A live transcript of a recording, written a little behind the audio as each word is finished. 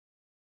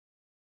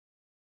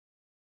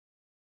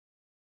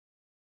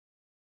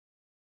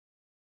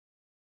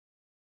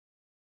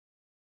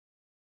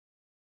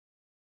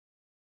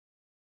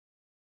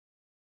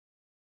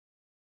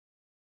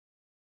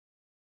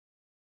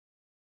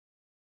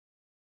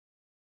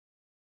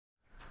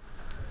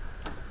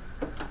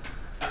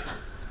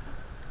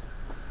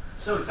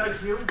So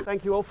thank you.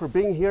 Thank you all for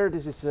being here.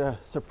 This is a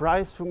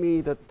surprise for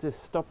me that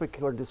this topic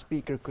or the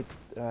speaker could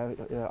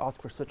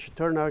ask for such a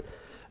turnout.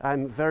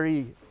 I'm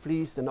very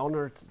pleased and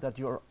honored that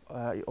you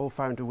all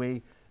found a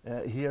way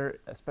here,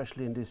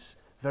 especially in this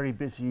very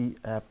busy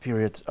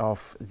period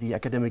of the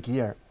academic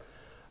year.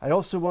 I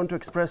also want to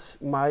express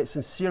my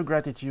sincere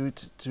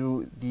gratitude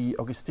to the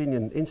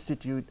Augustinian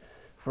Institute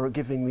for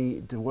giving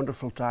me the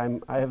wonderful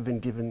time I have been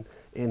given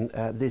in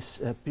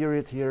this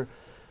period here.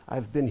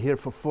 I've been here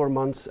for 4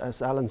 months.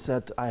 As Alan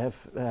said, I have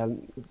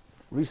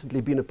recently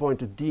been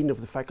appointed Dean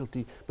of the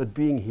faculty, but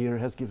being here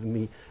has given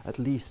me at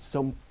least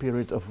some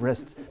period of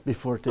rest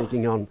before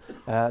taking on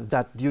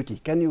that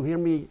duty. Can you hear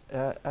me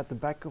at the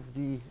back of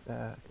the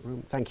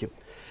room? Thank you.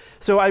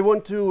 So I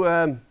want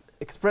to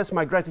express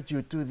my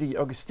gratitude to the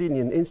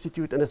Augustinian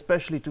Institute and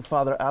especially to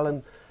Father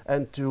Alan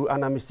and to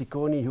Anna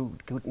Misticoni, who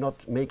could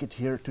not make it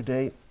here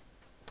today.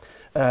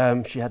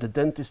 She had a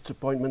dentist's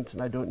appointment,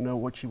 and I don't know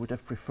what she would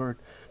have preferred,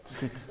 to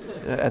sit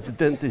at the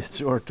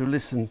dentist or to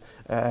listen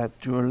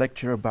to a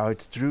lecture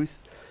about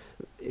truth.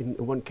 In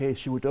one case,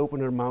 she would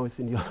open her mouth,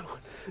 in the other one,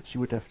 she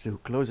would have to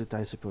close it,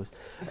 I suppose.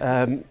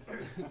 And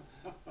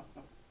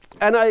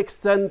I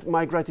extend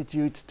my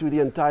gratitude to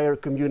the entire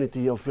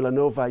community of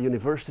Villanova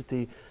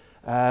University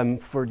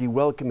for the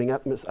welcoming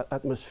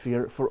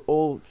atmosphere, for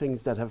all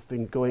things that have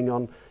been going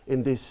on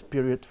in this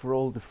period, for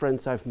all the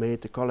friends I've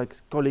made, the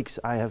colleagues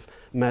I have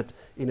met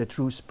in a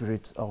true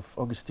spirit of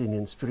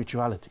Augustinian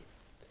spirituality.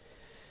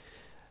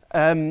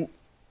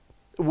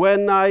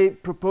 When I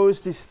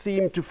proposed this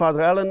theme to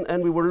Father Alan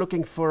and we were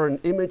looking for an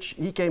image,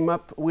 he came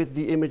up with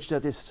the image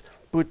that is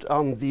put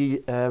on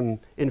the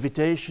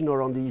invitation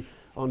or on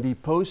the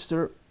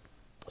poster.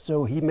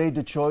 So he made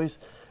the choice.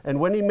 And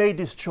when he made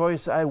this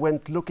choice, I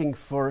went looking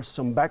for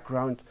some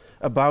background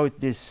about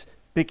this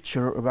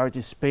picture, about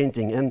this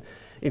painting. And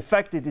in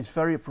fact, it is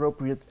very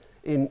appropriate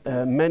in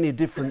many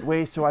different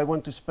ways. So I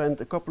want to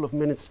spend a couple of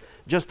minutes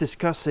just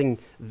discussing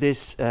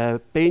this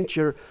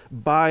painter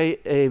by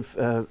a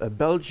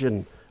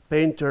Belgian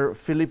painter,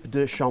 Philippe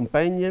de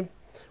Champagne.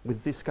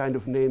 With this kind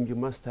of name, you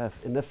must have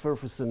an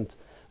effervescent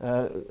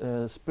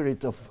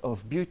spirit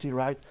of beauty,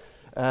 right?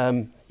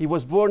 He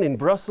was born in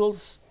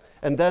Brussels,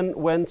 and then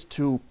went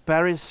to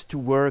Paris to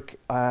work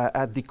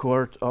at the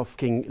court of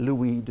King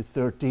Louis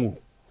XIII.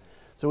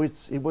 So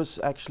it was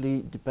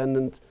actually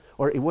dependent,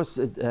 or it was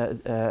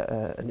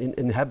an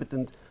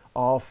inhabitant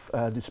of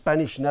the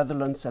Spanish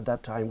Netherlands at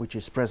that time, which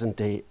is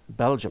present-day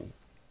Belgium.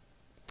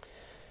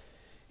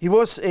 He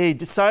was a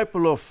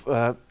disciple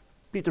of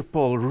Peter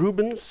Paul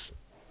Rubens,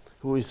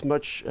 who is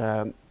much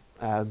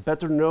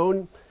better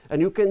known,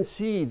 and you can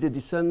see the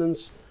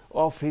descendants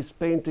of his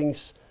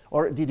paintings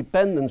or the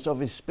dependence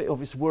of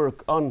his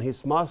work on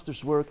his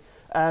master's work,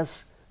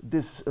 as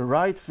this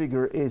right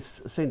figure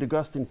is St.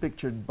 Augustine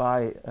pictured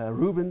by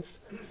Rubens,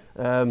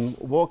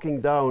 walking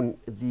down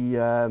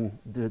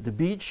the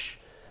beach.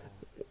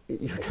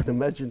 You can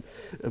imagine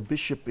a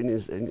bishop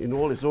in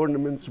all his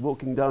ornaments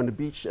walking down the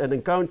beach and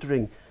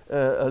encountering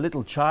a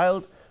little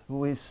child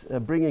who is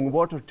bringing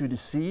water to the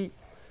sea.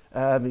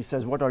 He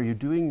says, "What are you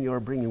doing?"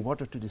 "You're bringing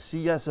water to the sea."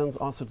 "Yes,"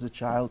 answered the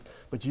child,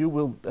 "but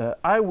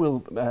I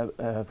will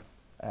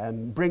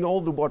bring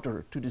all the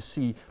water to the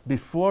sea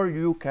before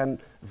you can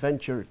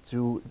venture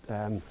to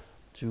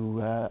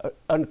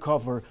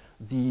uncover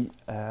the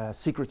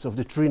secrets of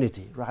the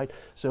Trinity." Right.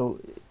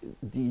 So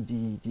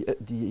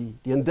the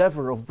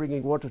endeavor of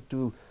bringing water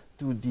to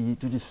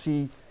the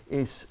sea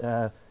is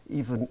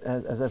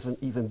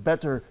even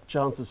better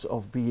chances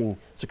of being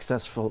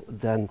successful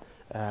than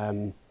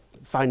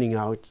finding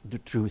out the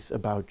truth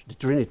about the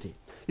Trinity.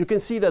 You can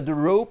see that the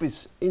robe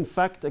is in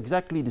fact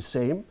exactly the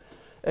same,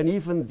 and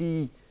even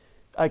the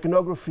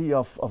iconography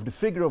of the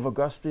figure of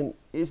Augustine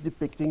is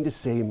depicting the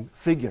same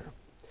figure.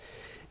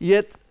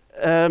 Yet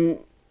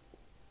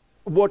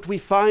what we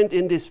find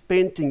in this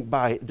painting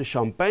by de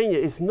Champagne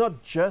is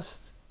not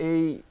just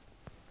a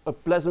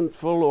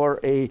pleasantful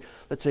or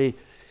let's say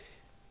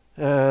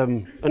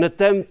an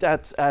attempt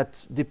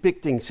at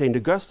depicting St.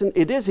 Augustine.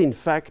 It is in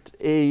fact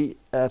a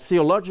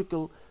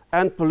theological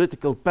and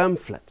political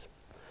pamphlet,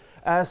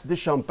 as de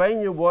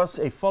Champagne was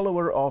a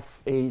follower of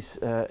a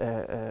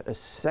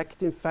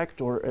sect, in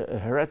fact, or a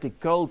heretic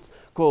cult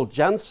called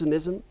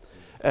Jansenism,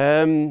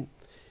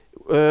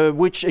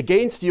 which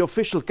against the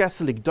official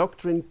Catholic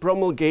doctrine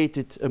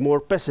promulgated a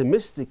more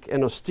pessimistic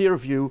and austere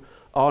view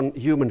on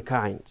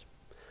humankind.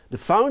 The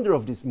founder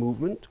of this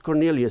movement,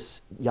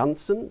 Cornelius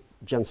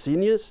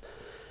Jansenius,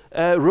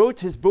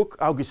 wrote his book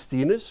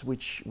Augustinus,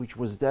 which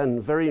was then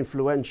very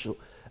influential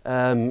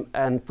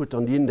and put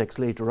on the index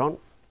later on.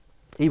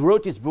 He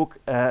wrote his book,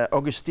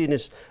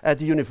 Augustinus, at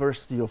the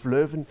University of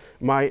Leuven,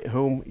 my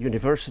home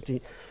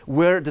university,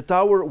 where the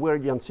tower where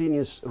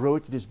Jansenius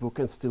wrote this book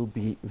can still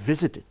be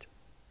visited.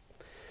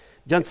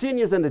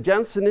 Jansenius and the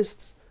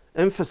Jansenists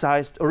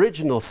emphasized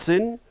original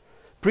sin,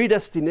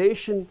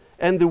 predestination,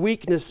 and the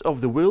weakness of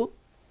the will,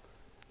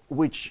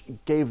 which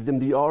gave them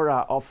the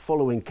aura of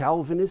following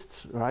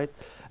Calvinists, right?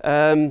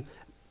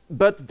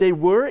 But they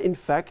were, in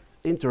fact,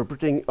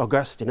 interpreting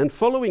Augustine. And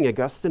following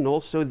Augustine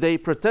also, they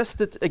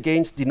protested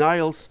against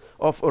denials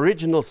of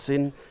original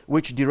sin,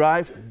 which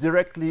derived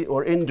directly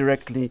or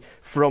indirectly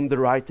from the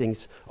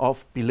writings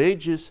of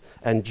Pelagius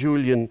and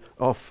Julian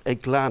of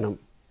Eclanum.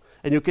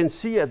 And you can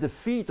see at the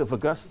feet of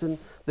Augustine,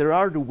 there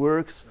are the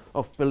works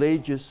of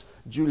Pelagius,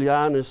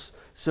 Julianus,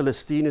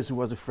 Celestinus, who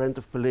was a friend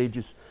of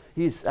Pelagius.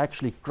 He's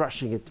actually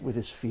crushing it with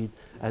his feet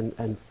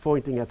and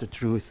pointing at the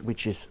truth,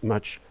 which is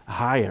much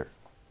higher.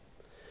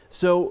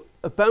 So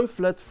a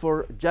pamphlet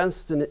for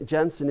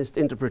Jansenist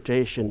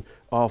interpretation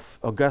of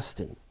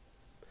Augustine.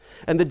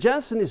 And the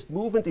Jansenist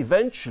movement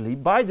eventually,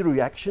 by the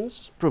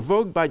reactions,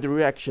 provoked by the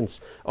reactions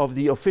of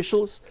the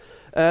officials,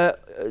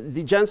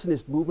 the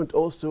Jansenist movement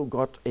also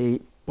got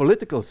a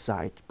political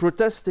side,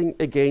 protesting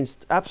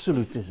against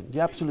absolutism, the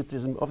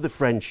absolutism of the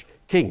French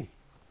king.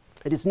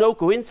 It is no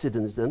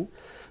coincidence then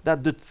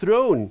that the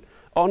throne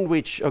on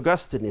which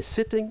Augustine is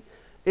sitting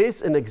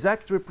is an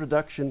exact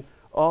reproduction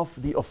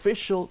of the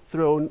official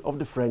throne of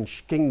the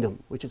French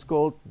kingdom, which is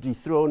called the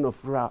throne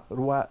of Roi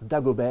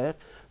Dagobert,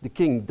 the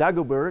King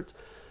Dagobert,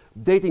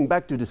 dating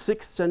back to the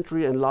 6th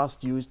century and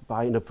last used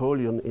by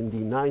Napoleon in the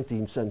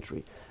 19th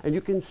century. And you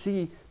can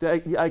see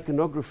the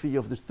iconography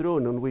of the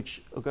throne on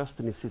which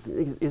Augustine is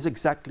sitting is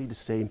exactly the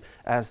same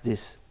as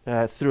this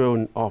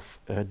throne of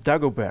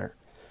Dagobert.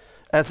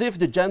 As if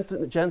the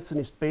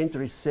Jansenist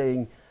painter is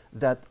saying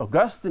that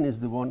Augustine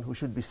is the one who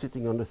should be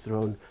sitting on the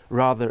throne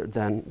rather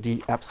than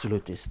the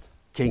absolutist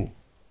king.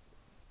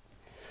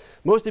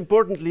 Most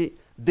importantly,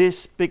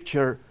 this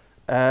picture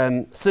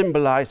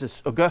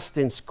symbolizes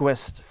Augustine's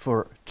quest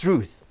for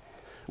truth,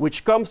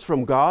 which comes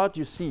from God.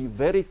 You see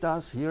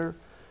veritas here,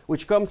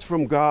 which comes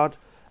from God,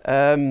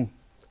 to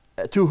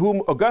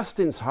whom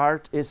Augustine's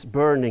heart is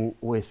burning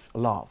with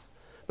love.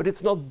 But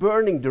it's not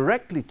burning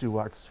directly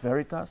towards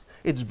veritas,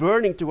 it's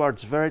burning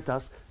towards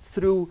veritas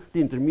through the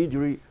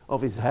intermediary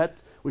of his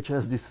head, which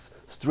has this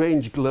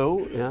strange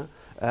glow, yeah?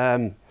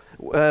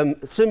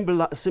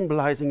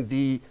 Symbolizing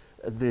the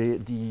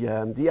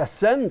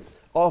ascent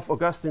of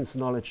Augustine's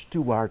knowledge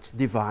towards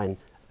divine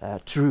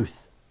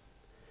truth.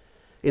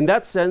 In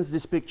that sense,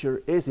 this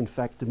picture is in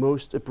fact the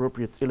most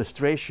appropriate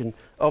illustration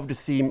of the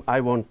theme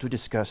I want to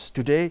discuss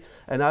today,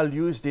 and I'll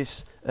use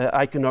this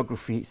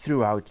iconography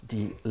throughout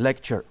the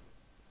lecture,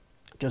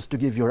 just to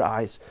give your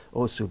eyes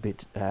also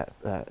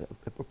a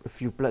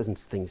few pleasant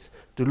things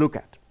to look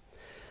at.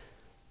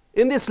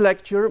 In this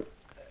lecture,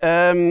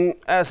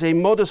 as a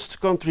modest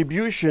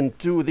contribution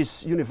to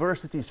this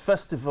university's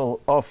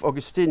festival of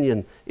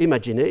Augustinian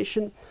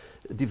imagination,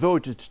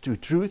 devoted to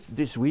truth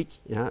this week,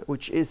 yeah,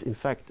 which is in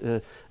fact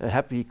a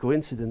happy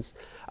coincidence,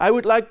 I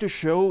would like to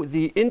show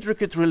the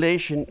intricate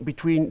relation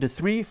between the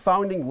three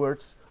founding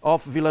words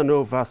of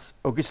Villanova's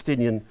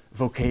Augustinian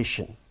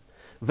vocation: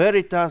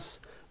 veritas,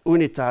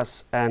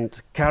 unitas,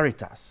 and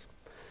caritas.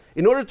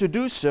 In order to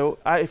do so,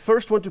 I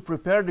first want to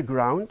prepare the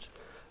ground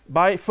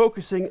by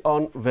focusing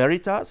on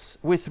veritas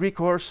with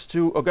recourse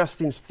to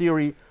Augustine's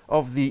theory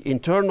of the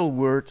internal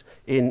word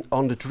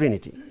on the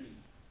Trinity.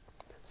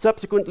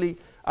 Subsequently,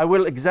 I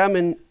will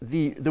examine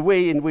the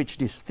way in which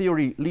this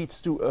theory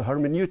leads to a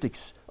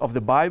hermeneutics of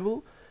the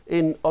Bible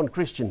on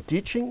Christian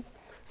teaching,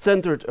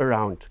 centered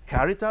around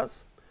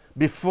caritas,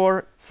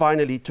 before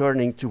finally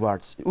turning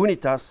towards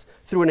unitas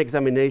through an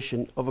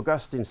examination of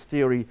Augustine's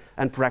theory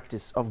and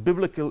practice of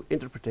biblical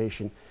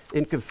interpretation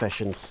in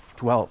Confessions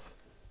 12.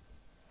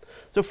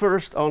 So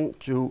first on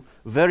to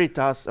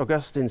veritas,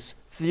 Augustine's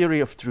theory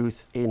of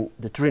truth in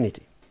the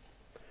Trinity.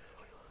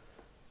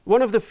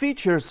 One of the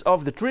features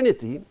of the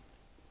Trinity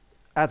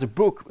as a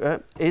book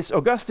is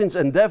Augustine's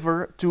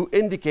endeavor to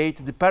indicate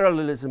the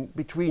parallelism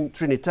between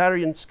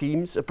Trinitarian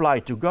schemes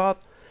applied to God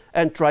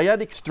and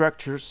triadic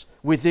structures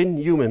within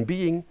human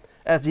being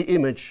as the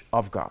image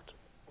of God.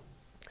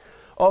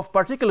 Of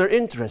particular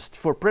interest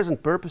for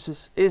present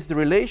purposes is the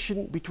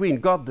relation between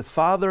God the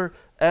Father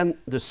and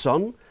the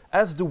Son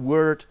as the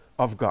Word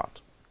of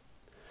God.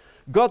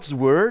 God's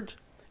Word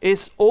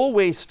is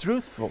always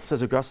truthful,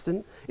 says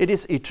Augustine. It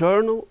is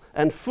eternal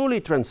and fully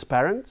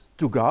transparent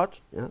to God,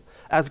 yeah,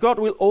 as God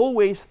will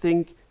always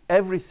think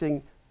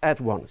everything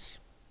at once.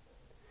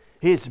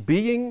 His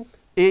being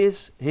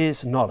is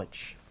his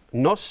knowledge.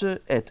 Nosse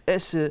et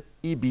esse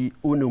ibi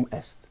unum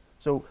est.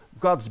 So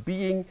God's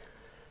being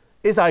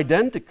is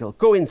identical,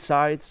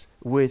 coincides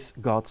with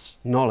God's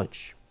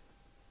knowledge.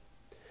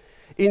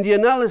 In the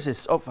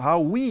analysis of how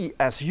we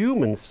as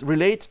humans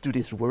relate to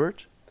this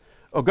word,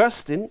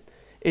 Augustine,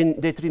 in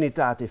De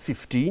Trinitate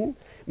 15,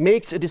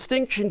 makes a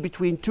distinction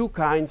between two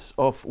kinds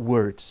of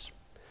words.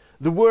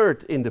 The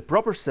word in the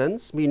proper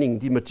sense, meaning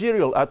the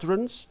material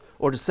utterance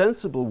or the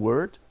sensible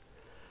word,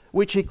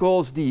 which he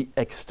calls the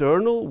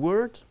external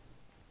word,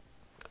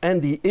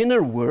 and the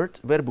inner word,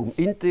 verbum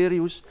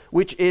interius,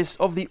 which is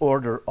of the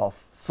order of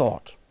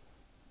thought.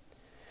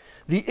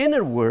 The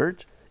inner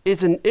word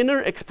is an inner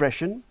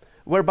expression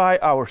whereby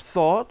our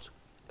thought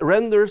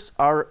renders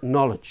our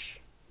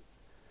knowledge,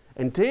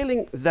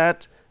 entailing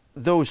that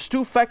those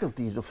two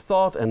faculties of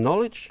thought and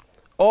knowledge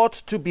ought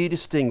to be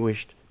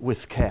distinguished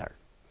with care.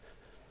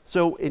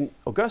 So in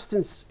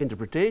Augustine's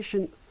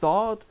interpretation,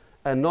 thought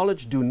and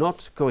knowledge do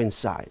not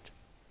coincide,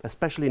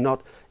 especially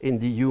not in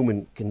the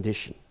human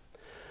condition.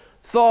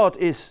 Thought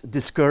is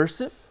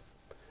discursive,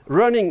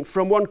 running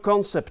from one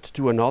concept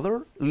to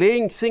another,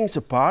 laying things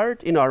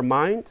apart in our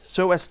mind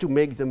so as to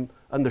make them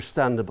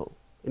understandable.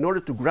 In order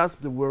to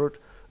grasp the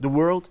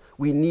world,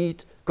 we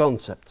need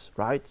concepts,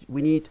 right?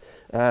 We need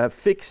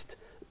fixed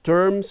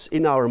terms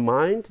in our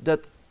mind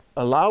that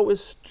allow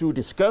us to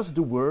discuss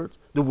the world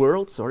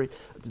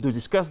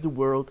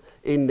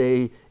in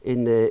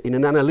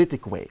an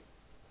analytic way.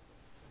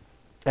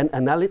 And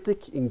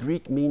analytic in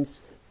Greek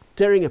means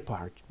tearing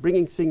apart,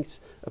 bringing things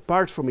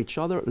apart from each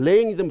other,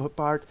 laying them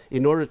apart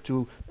in order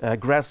to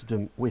grasp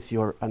them with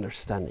your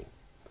understanding.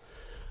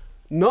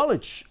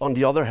 Knowledge, on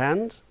the other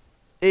hand,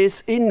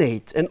 is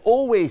innate and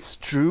always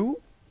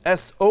true,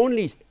 as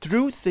only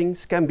true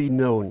things can be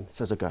known,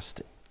 says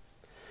Augustine.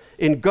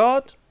 In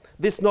God,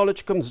 this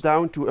knowledge comes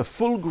down to a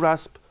full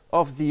grasp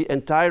of the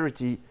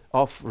entirety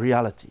of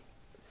reality.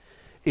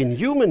 In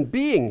human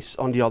beings,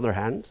 on the other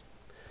hand,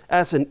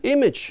 as an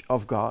image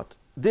of God,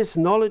 this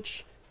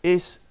knowledge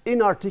is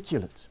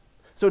inarticulate.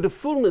 So the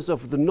fullness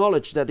of the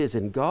knowledge that is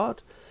in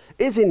God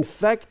is in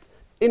fact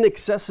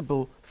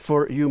inaccessible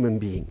for human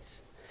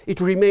beings.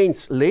 It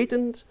remains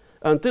latent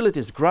until it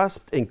is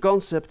grasped in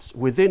concepts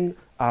within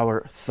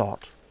our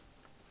thought.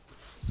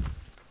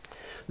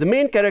 The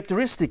main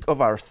characteristic of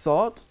our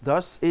thought,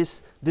 thus,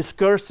 is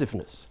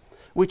discursiveness,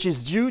 which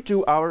is due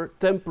to our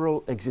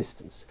temporal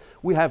existence.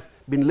 We have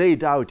been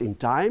laid out in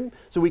time,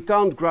 so we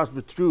can't grasp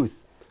the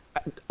truth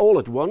all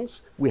at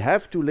once. We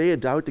have to lay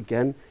it out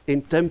again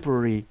in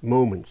temporary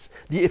moments.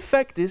 The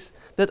effect is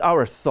that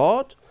our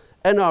thought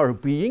and our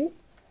being,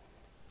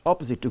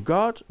 opposite to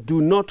God,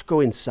 do not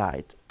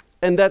coincide,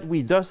 and that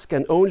we thus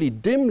can only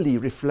dimly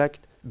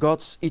reflect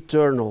God's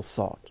eternal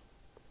thought.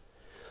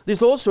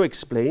 This also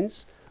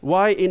explains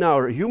why in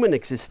our human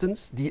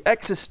existence the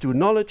access to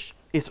knowledge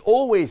is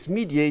always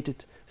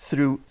mediated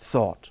through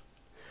thought.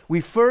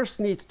 We first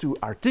need to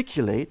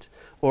articulate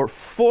or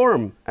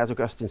form, as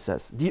Augustine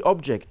says, the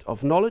object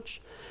of knowledge,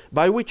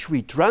 by which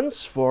we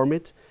transform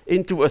it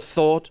into a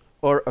thought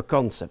or a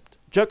concept,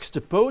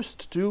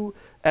 juxtaposed to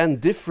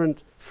and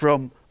different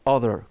from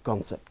other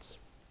concepts.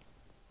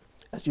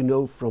 As you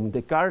know from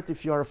Descartes,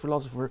 if you are a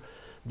philosopher,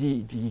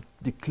 the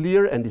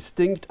clear and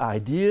distinct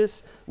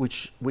ideas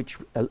which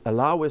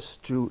allow us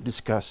to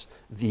discuss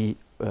the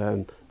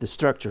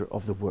structure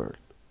of the world.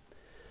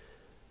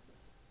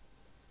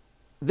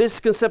 This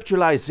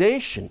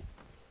conceptualization,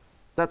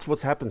 that's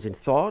what happens in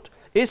thought,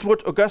 is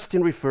what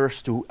Augustine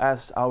refers to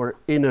as our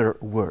inner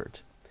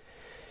word.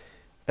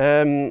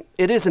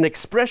 It is an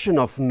expression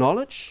of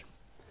knowledge,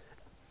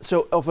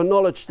 so of a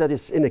knowledge that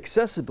is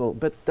inaccessible,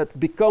 but that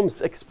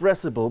becomes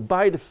expressible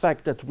by the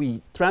fact that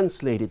we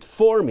translate it,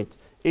 form it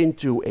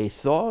into a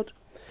thought,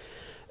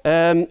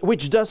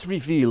 which thus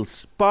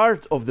reveals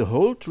part of the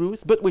whole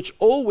truth, but which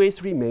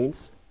always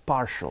remains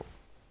partial.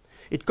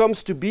 It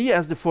comes to be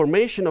as the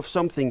formation of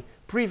something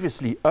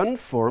previously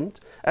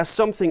unformed, as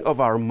something of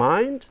our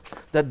mind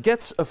that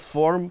gets a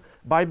form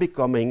by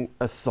becoming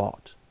a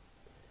thought.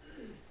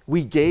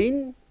 We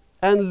gain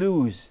and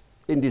lose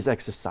in this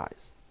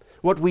exercise.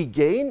 What we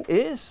gain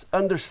is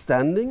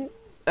understanding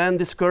and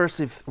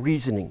discursive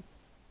reasoning.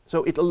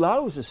 So it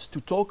allows us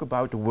to talk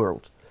about the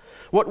world.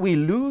 What we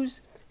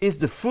lose is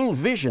the full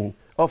vision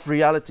of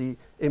reality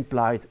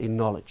implied in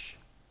knowledge.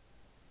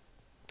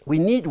 We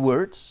need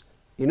words,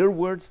 inner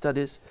words that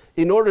is,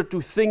 in order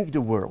to think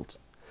the world.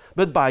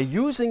 But by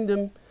using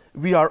them,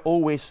 we are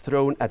always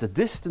thrown at a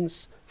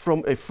distance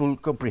from a full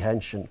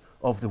comprehension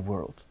of the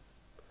world.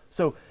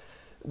 So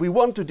we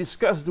want to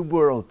discuss the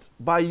world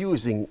by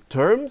using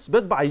terms,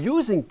 but by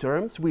using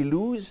terms we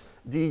lose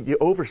the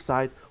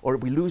oversight, or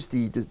we lose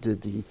the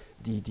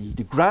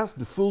grasp,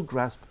 the full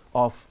grasp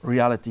of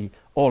reality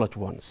all at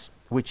once,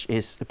 which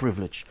is the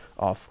privilege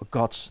of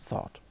God's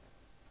thought.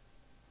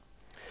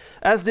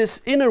 As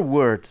this inner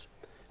word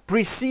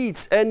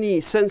precedes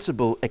any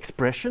sensible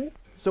expression,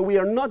 so we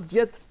are not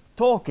yet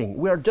talking,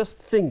 we are just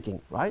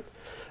thinking, right?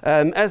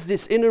 As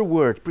this inner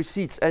word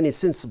precedes any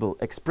sensible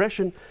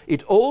expression,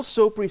 it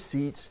also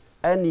precedes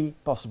any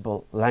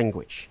possible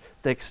language.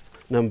 Text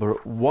number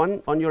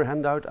 1 on your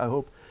handout. I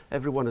hope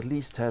everyone at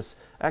least has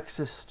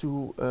access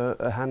to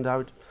a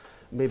handout.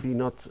 Maybe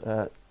not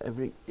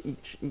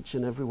each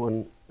and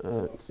everyone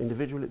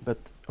individually, but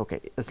okay,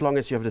 as long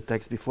as you have the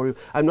text before you.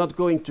 I'm not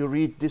going to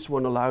read this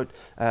one aloud.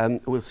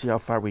 We'll see how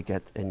far we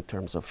get in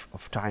terms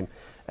of time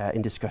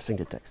in discussing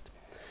the text.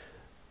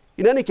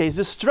 In any case,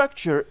 the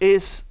structure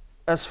is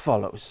as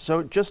follows.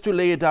 So just to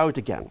lay it out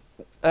again.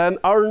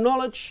 Our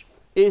knowledge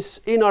is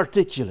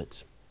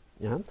inarticulate,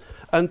 yeah,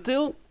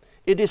 until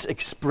it is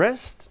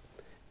expressed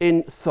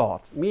in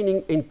thought,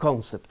 meaning in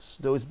concepts.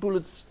 Those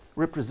bullets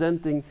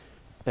representing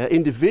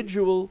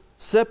individual,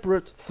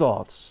 separate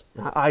thoughts,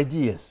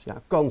 ideas,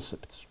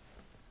 concepts,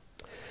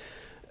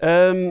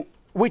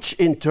 which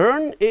in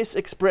turn is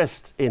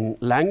expressed in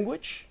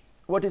language,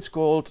 what is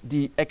called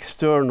the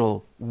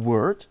external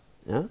word,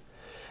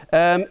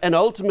 and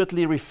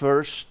ultimately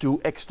refers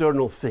to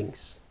external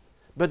things.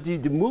 But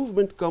the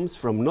movement comes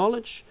from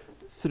knowledge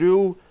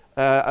through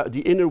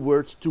the inner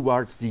word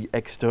towards the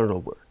external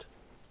word.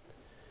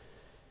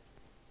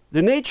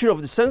 The nature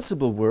of the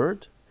sensible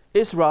word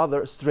is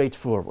rather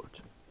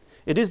straightforward.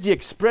 It is the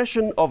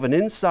expression of an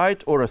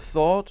insight or a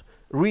thought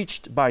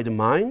reached by the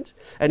mind,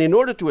 and in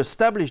order to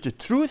establish the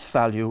truth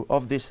value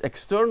of this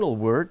external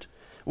word,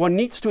 one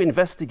needs to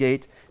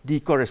investigate the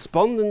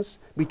correspondence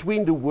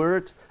between the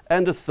word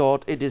and the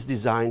thought it is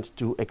designed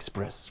to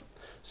express.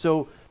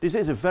 So this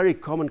is a very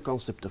common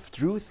concept of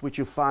truth, which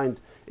you find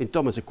in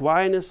Thomas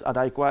Aquinas, ad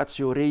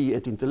aequatio rei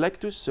et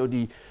intellectus, so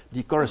the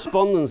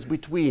correspondence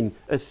between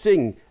a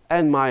thing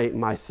and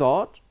my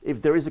thought.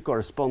 If there is a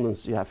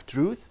correspondence, you have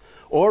truth.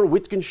 Or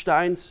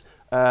Wittgenstein's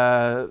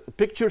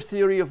picture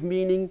theory of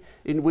meaning,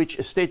 in which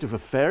a state of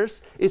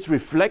affairs is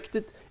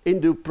reflected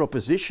in the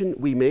proposition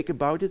we make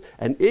about it.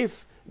 And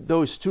if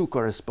those two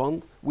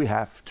correspond, we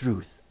have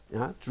truth.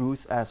 Yeah?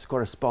 Truth as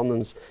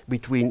correspondence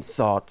between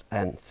thought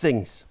and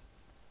things.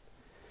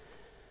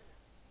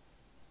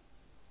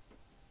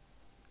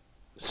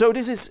 So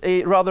this is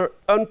a rather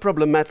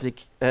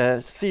unproblematic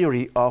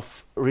theory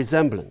of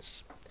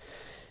resemblance.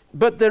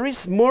 But there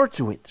is more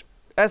to it.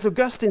 As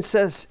Augustine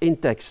says in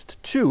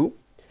text 2,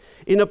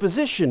 in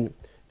opposition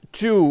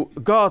to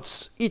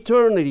God's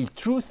eternally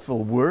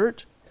truthful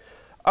word,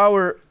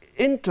 our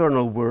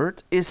internal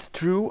word is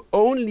true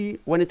only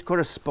when it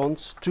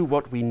corresponds to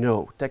what we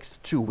know.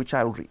 Text 2, which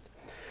I'll read.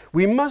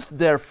 We must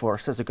therefore,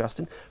 says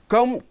Augustine,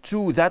 come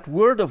to that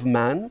word of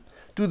man,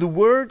 to the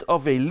word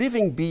of a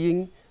living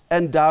being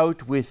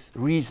endowed with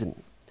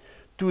reason,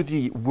 to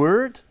the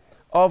word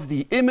of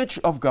the image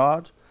of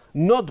God,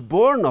 not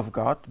born of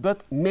God,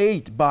 but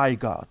made by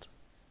God.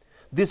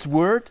 This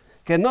word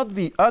cannot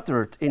be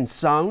uttered in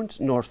sound,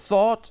 nor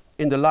thought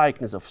in the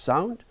likeness of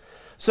sound,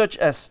 such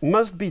as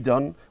must be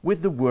done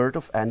with the word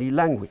of any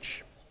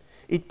language.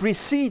 It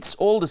precedes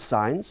all the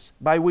signs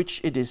by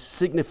which it is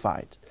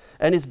signified,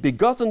 and is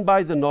begotten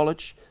by the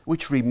knowledge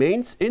which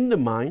remains in the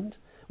mind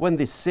when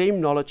this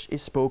same knowledge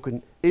is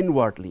spoken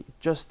inwardly,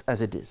 just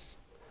as it is.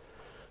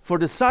 For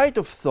the sight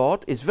of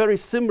thought is very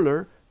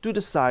similar to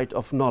the sight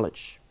of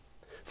knowledge.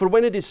 For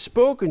when it is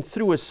spoken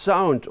through a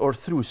sound or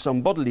through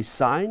some bodily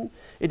sign,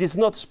 it is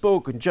not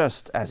spoken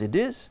just as it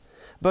is,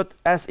 but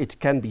as it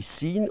can be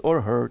seen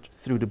or heard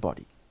through the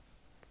body.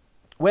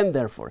 When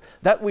therefore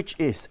that which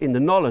is in the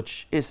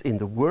knowledge is in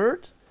the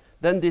word,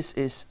 then this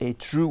is a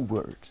true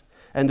word,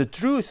 and the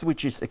truth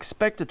which is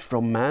expected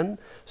from man,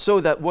 so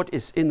that what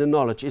is in the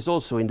knowledge is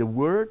also in the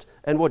word,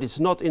 and what is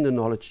not in the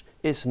knowledge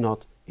is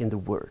not in the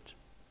word.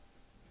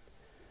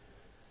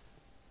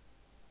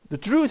 The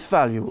truth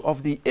value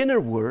of the inner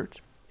word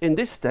in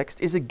this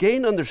text is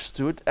again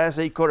understood as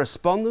a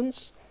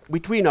correspondence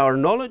between our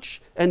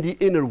knowledge and the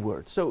inner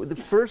word. So the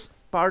first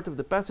part of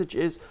the passage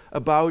is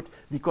about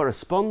the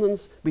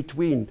correspondence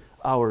between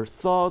our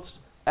thoughts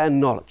and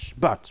knowledge.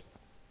 But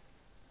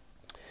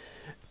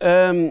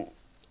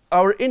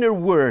our inner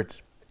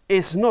word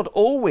is not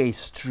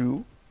always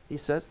true, he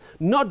says,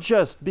 not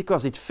just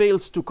because it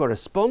fails to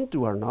correspond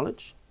to our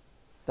knowledge.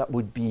 That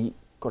would be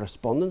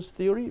correspondence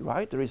theory,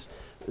 right?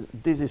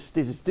 This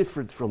is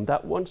different from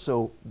that one,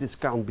 so this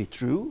can't be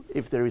true.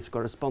 If there is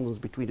correspondence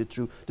between the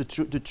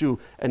two,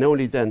 and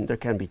only then there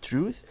can be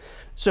truth.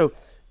 So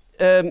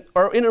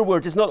our inner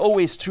word is not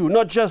always true,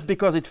 not just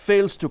because it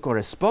fails to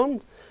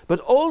correspond, but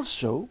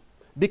also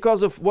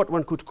because of what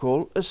one could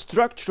call a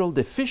structural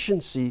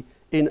deficiency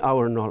in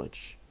our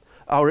knowledge.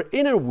 Our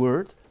inner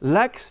word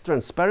lacks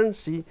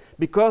transparency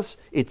because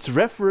its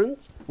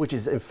referent, which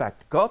is in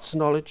fact God's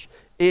knowledge,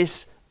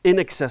 is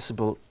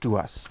inaccessible to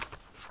us.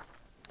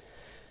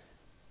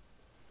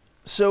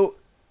 So,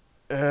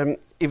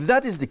 if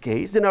that is the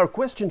case, then our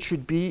question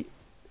should be,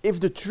 if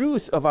the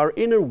truth of our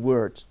inner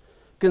word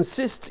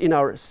consists in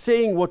our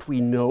saying what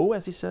we know,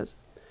 as he says,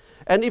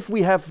 and if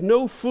we have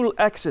no full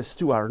access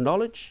to our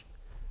knowledge,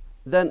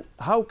 then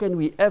how can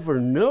we ever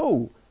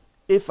know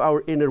if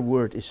our inner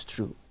word is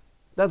true?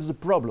 That's the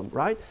problem,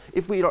 right?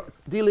 If we are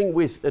dealing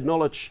with a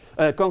knowledge,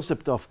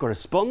 concept of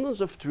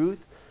correspondence of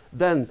truth,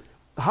 then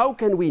how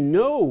can we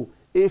know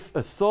if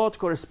a thought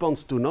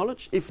corresponds to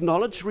knowledge, if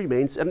knowledge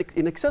remains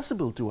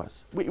inaccessible to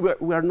us?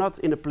 We are not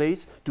in a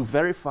place to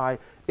verify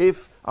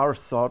if our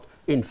thought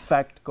in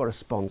fact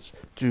corresponds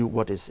to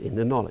what is in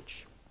the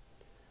knowledge.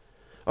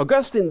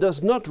 Augustine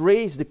does not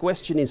raise the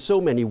question in so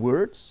many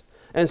words,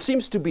 and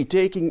seems to be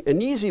taking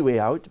an easy way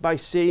out by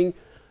saying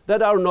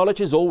that our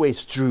knowledge is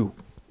always true,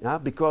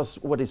 because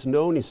what is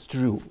known is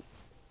true,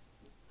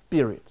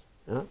 period.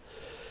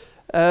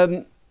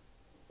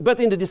 But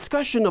in the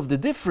discussion of the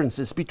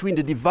differences between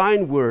the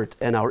divine word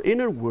and our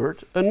inner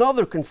word,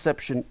 another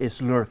conception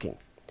is lurking.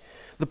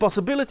 The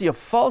possibility of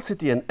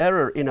falsity and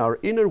error in our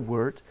inner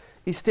word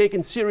is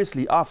taken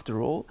seriously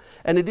after all,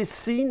 and it is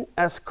seen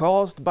as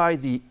caused by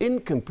the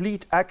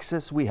incomplete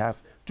access we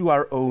have to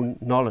our own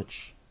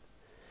knowledge.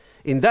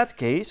 In that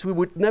case, we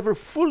would never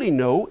fully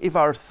know if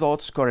our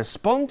thoughts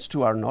correspond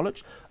to our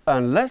knowledge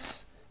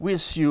unless we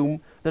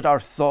assume that our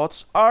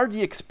thoughts are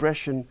the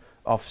expression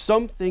of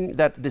something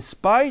that,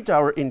 despite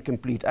our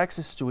incomplete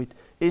access to it,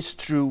 is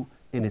true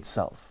in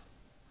itself.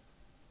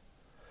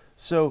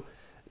 So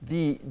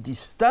the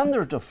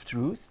standard of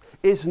truth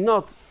is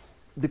not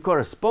the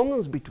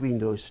correspondence between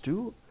those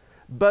two,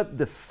 but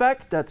the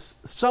fact that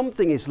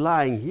something is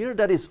lying here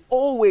that is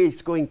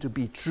always going to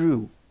be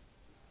true,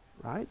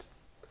 right?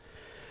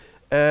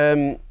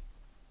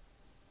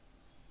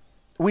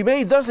 We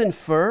may thus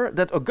infer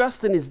that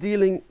Augustine is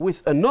dealing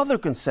with another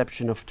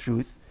conception of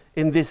truth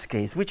in this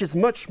case, which is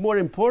much more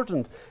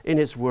important in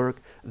his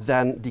work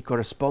than the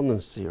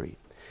correspondence theory.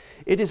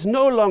 It is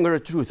no longer a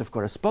truth of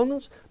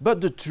correspondence, but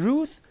the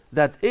truth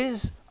that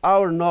is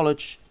our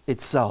knowledge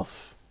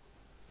itself.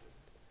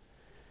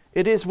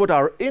 It is what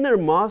our inner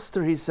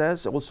master, he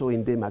says, also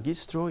in De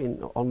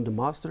Magistro, on the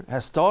master,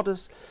 has taught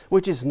us,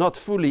 which is not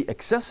fully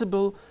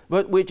accessible,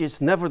 but which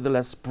is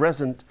nevertheless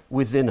present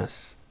within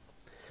us.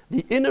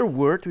 The inner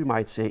word, we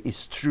might say,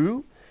 is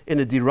true in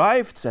a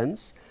derived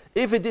sense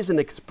if it is an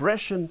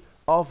expression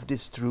of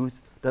this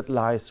truth that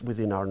lies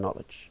within our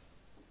knowledge.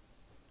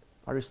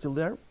 Are you still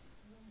there?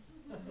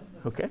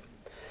 Okay.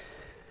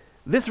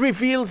 This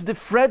reveals the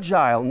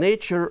fragile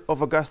nature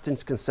of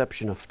Augustine's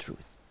conception of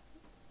truth.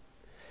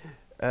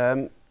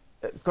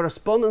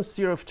 Correspondence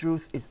theory of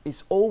truth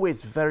is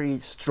always very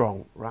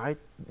strong, right?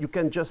 You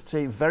can just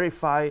say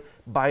verify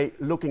by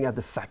looking at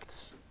the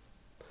facts.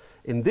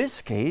 In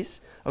this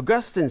case,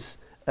 Augustine's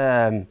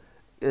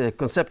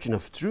conception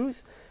of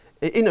truth,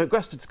 in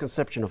Augustine's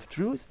conception of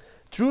truth,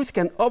 truth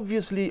can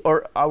obviously,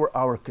 or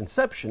our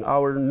conception,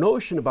 our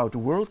notion about the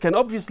world can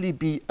obviously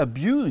be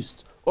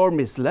abused or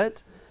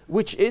misled,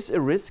 which is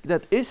a risk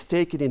that is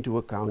taken into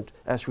account,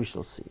 as we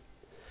shall see.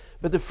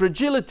 But the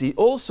fragility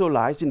also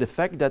lies in the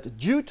fact that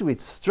due to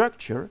its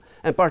structure,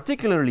 and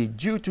particularly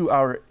due to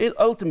our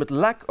ultimate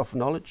lack of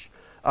knowledge,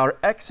 our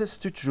access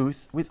to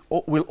truth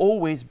will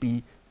always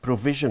be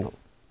provisional.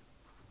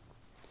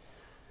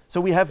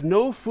 So we have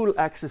no full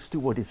access to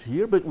what is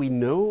here, but we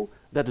know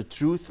that the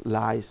truth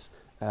lies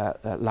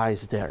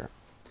there.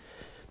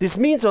 This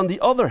means, on the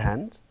other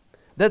hand,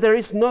 that there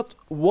is not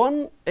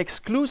one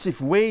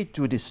exclusive way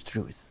to this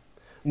truth.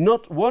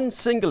 Not one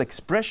single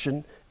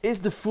expression is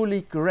the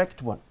fully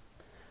correct one.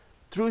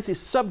 Truth is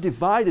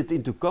subdivided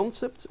into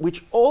concepts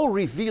which all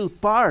reveal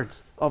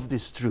part of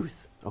this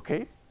truth,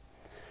 okay?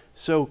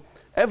 So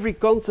every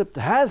concept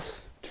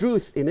has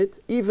truth in it,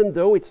 even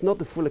though it's not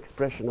the full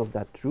expression of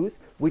that truth,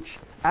 which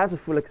as a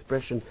full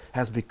expression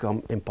has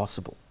become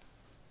impossible.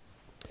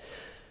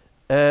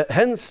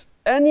 Hence,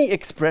 any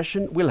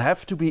expression will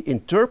have to be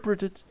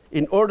interpreted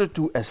in order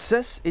to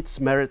assess its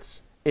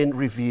merits in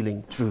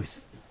revealing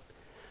truth.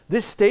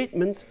 This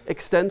statement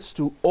extends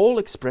to all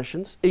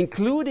expressions,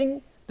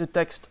 including the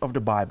text of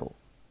the Bible.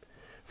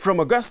 From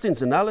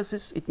Augustine's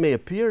analysis, it may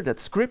appear that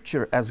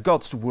Scripture as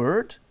God's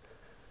Word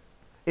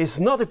is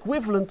not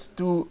equivalent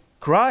to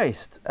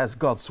Christ as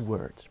God's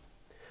Word.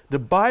 The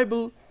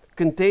Bible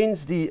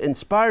contains the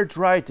inspired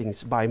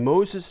writings by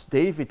Moses,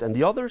 David, and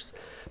the others,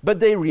 but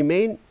they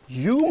remain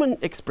human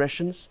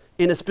expressions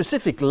in a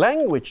specific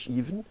language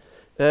even,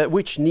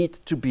 which need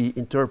to be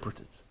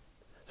interpreted.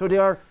 So they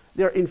are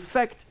in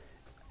fact,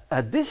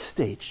 at this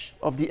stage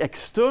of the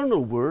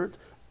external word,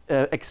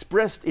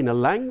 expressed in a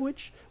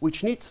language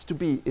which needs to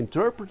be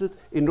interpreted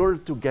in order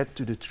to get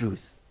to the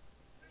truth.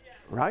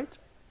 Right?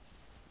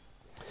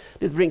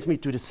 This brings me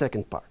to the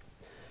second part.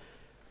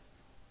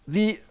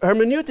 The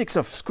hermeneutics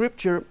of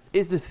Scripture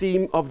is the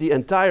theme of the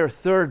entire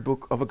third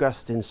book of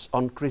Augustine's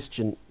On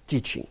Christian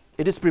Teaching.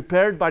 It is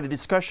prepared by the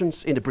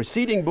discussions in the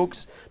preceding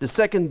books, the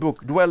second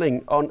book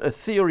dwelling on a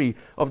theory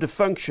of the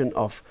function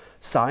of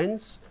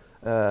signs,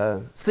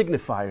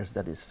 signifiers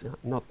that is,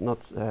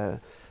 not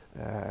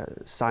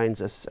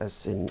signs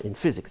as in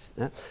physics.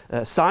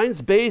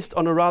 Signs based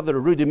on a rather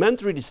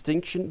rudimentary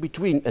distinction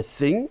between a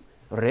thing,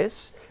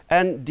 res,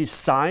 and the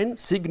sign,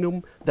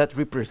 signum, that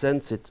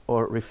represents it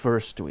or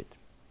refers to it.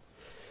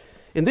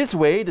 In this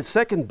way, the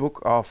second book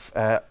of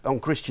On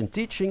Christian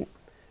Teaching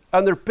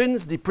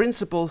underpins the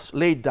principles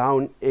laid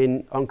down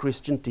in On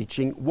Christian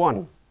Teaching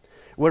 1,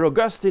 where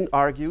Augustine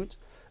argued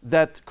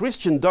that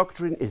Christian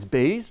doctrine is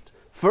based,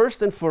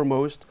 first and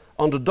foremost,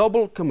 on the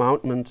double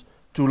commandment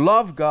to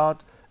love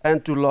God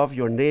and to love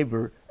your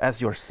neighbor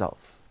as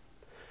yourself.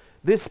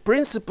 This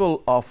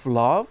principle of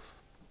love,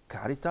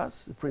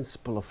 caritas, the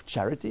principle of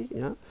charity,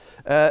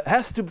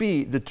 has to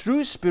be the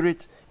true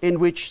spirit in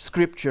which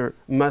Scripture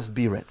must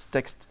be read.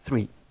 Text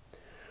 3.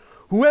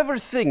 Whoever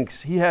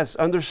thinks he has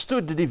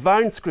understood the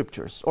divine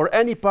Scriptures or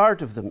any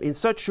part of them in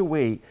such a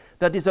way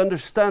that his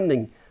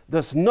understanding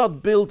does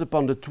not build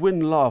upon the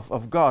twin love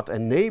of God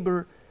and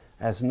neighbor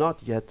has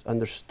not yet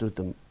understood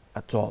them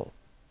at all.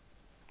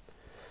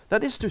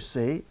 That is to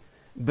say,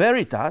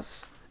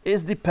 veritas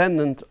is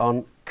dependent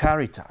on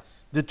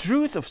caritas. The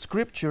truth of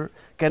Scripture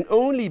can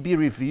only be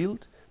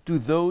revealed to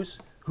those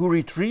who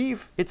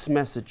retrieve its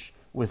message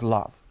with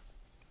love.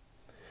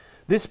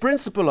 This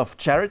principle of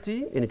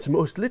charity, in its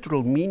most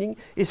literal meaning,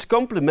 is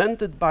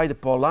complemented by the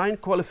Pauline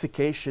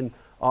qualification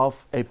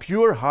of a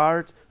pure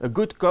heart, a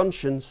good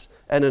conscience,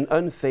 and an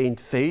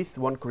unfeigned faith,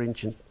 1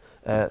 Corinthians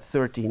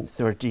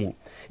 13:13.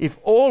 If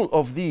all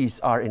of these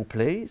are in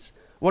place,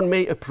 one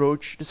may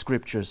approach the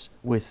scriptures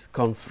with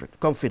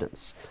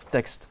confidence.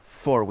 Text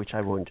 4, which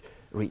I won't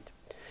read.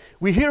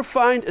 We here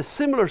find a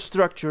similar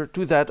structure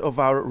to that of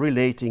our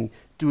relating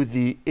to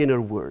the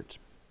inner word.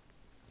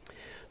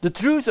 The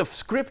truth of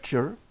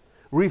Scripture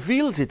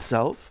reveals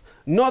itself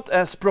not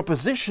as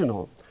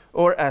propositional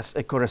or as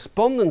a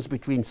correspondence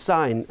between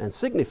sign and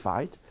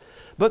signified,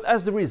 but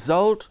as the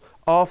result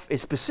of a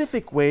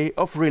specific way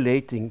of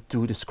relating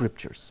to the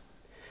Scriptures.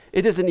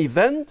 It is an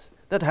event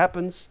that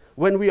happens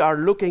when we are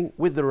looking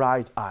with the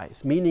right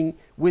eyes, meaning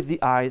with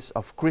the eyes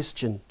of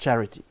Christian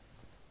charity.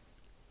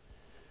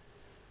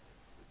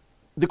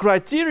 The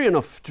criterion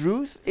of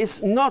truth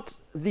is not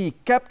the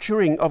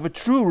capturing of a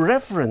true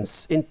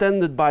reference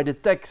intended by the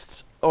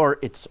text or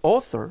its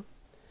author,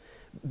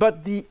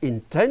 but the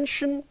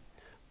intention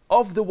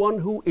of the one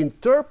who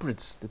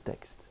interprets the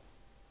text.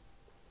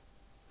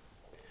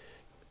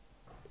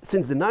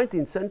 Since the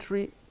 19th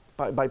century,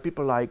 by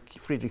people like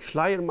Friedrich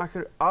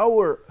Schleiermacher,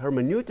 our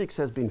hermeneutics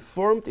has been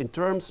formed in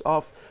terms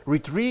of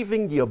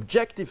retrieving the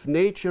objective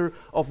nature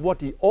of what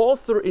the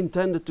author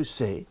intended to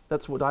say.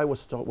 That's what I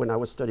was taught when I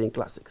was studying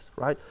classics,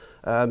 right?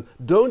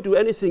 Don't do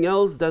anything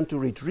else than to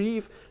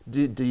retrieve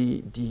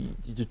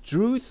the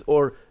truth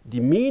or the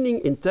meaning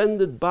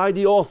intended by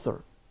the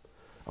author.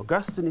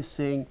 Augustine is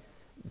saying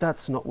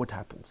that's not what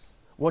happens.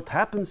 What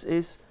happens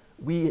is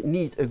we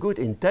need a good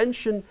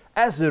intention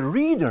as a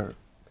reader,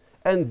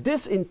 and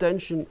this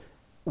intention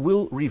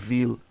will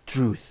reveal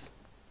truth.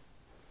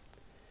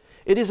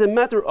 It is a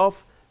matter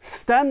of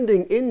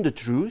standing in the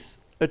truth,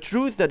 a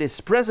truth that is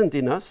present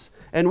in us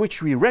and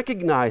which we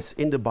recognize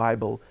in the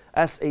Bible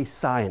as a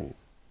sign.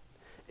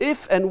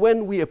 If and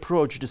when we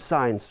approach the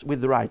signs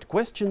with the right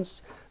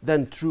questions,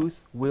 then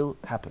truth will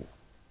happen.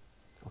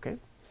 Okay?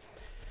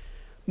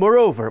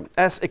 Moreover,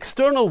 as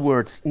external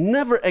words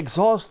never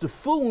exhaust the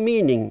full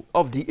meaning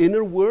of the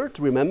inner word,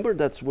 remember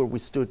that's where we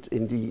stood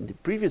in the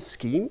previous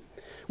scheme,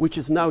 which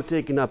is now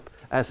taken up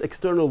as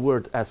external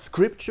word as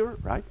scripture,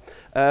 right?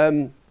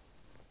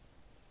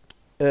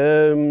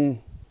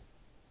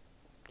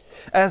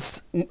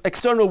 As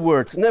external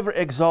words never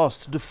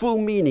exhaust the full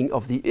meaning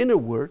of the inner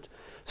word,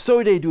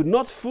 so they do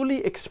not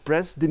fully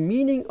express the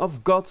meaning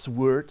of God's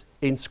word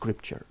in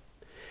scripture.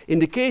 In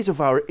the case of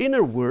our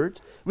inner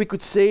word, we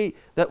could say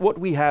that what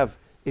we have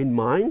in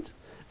mind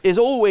is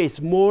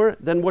always more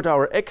than what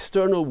our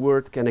external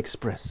word can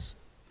express.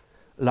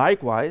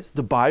 Likewise,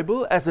 the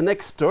Bible, as an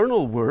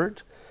external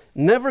word,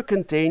 never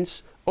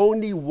contains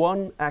only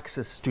one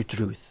access to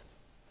truth.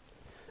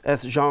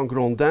 As Jean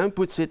Grondin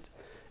puts it,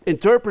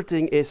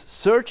 interpreting is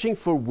searching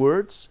for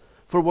words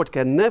for what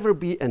can never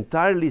be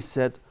entirely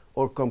said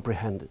or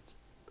comprehended,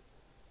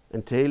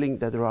 entailing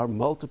that there are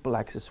multiple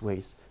access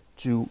ways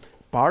to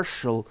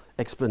partial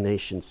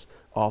explanations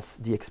of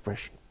the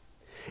expression.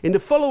 In the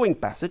following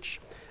passage,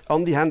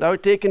 on the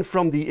handout taken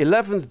from the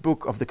 11th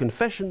book of the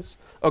Confessions,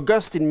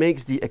 Augustine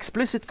makes the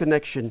explicit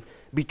connection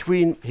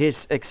between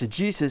his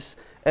exegesis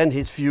and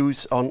his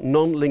views on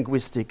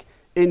non-linguistic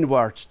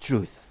inward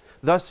truth,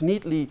 thus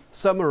neatly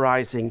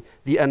summarizing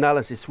the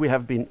analysis we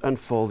have been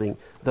unfolding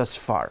thus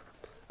far.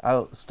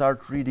 I'll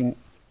start reading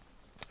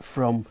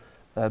from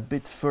a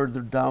bit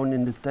further down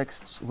in the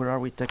text. Where are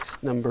we?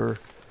 Text number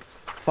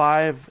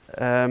 5.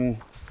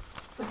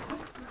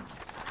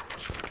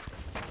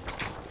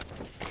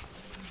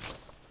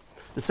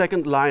 The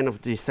second line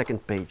of the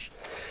second page.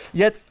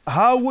 Yet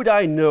how would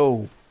I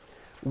know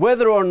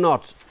whether or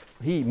not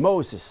he,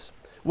 Moses,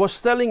 was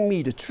telling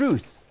me the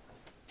truth?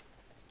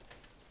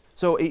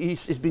 So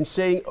he's been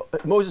saying,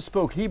 Moses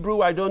spoke Hebrew,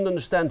 I don't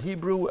understand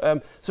Hebrew,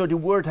 so the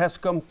word has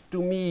come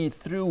to me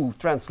through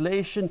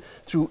translation,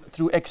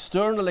 through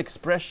external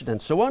expression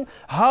and so on.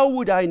 How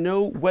would I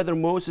know whether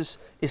Moses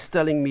is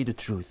telling me the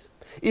truth?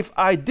 If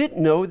I did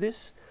know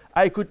this,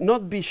 I could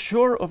not be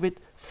sure of it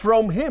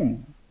from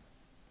him.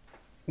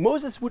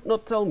 Moses would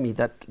not tell me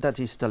that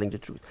he's telling the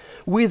truth.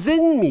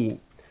 Within me,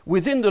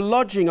 within the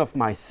lodging of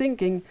my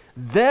thinking,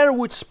 there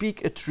would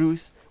speak a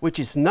truth which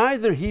is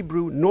neither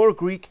Hebrew, nor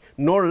Greek,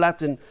 nor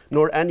Latin,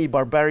 nor any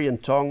barbarian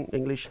tongue,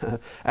 English,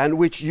 and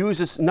which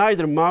uses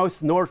neither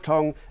mouth nor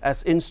tongue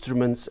as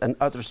instruments and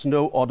utters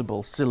no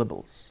audible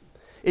syllables.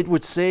 It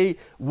would say,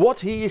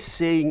 what he is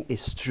saying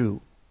is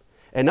true.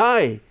 And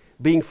I,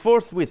 being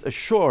forthwith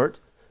assured,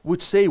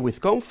 would say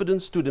with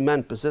confidence to the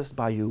man possessed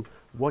by you,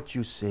 what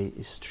you say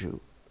is true.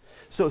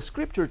 So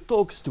Scripture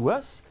talks to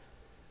us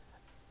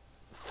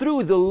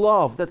through the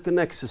love that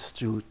connects us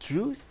to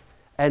truth,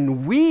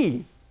 and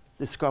we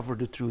discover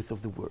the truth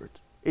of the Word.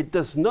 It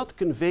does not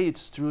convey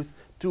its truth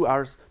to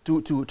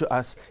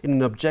us in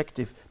an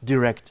objective,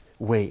 direct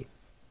way.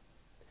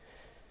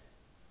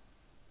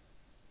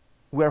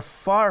 We're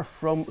far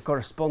from a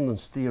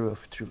correspondence theory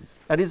of truth.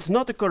 And it's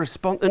not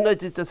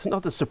it's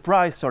not a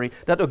surprise,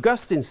 that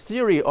Augustine's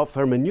theory of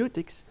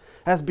hermeneutics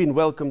has been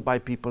welcomed by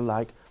people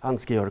like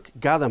Hans-Georg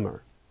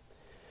Gadamer.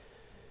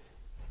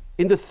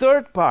 In the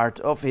third part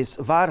of his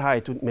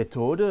Wahrheit und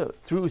Methode,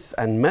 Truth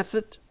and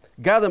Method,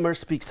 Gadamer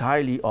speaks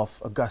highly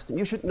of Augustine.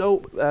 You should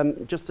know,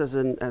 just as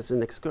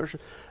an excursion,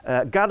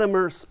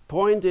 Gadamer's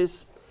point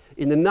is,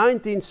 in the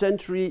 19th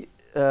century,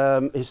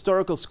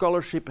 historical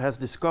scholarship has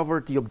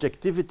discovered the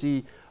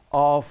objectivity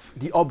of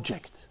the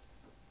object,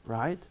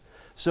 right?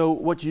 So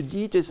what you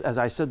need is, as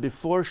I said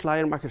before,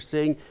 Schleiermacher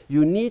saying,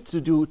 you need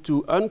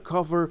to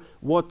uncover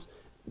what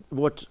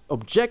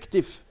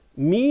objective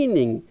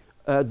meaning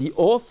the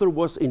author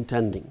was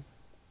intending.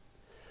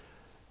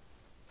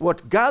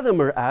 What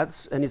Gadamer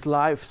adds, and his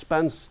life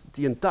spans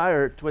the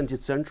entire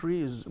 20th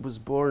century, was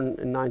born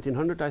in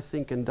 1900, I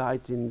think, and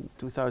died in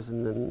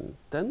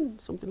 2010,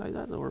 something like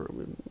that, or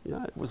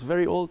yeah, it was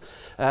very old.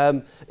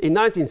 In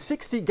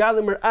 1960,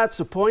 Gadamer adds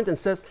a point and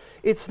says,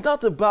 it's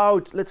not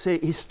about, let's say,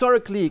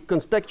 historically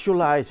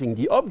contextualizing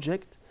the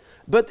object,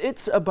 but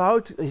it's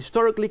about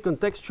historically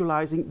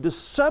contextualizing the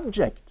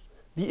subject,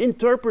 the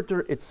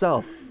interpreter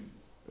itself.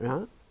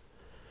 Yeah?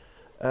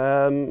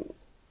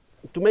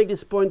 To make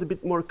this point a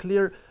bit more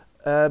clear,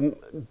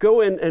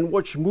 go and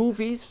watch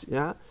movies,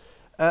 yeah,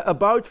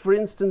 about, for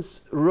instance,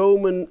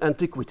 Roman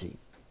antiquity.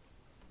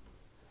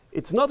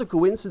 It's not a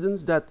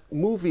coincidence that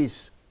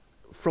movies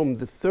from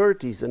the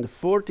 30s and the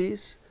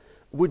 40s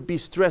would be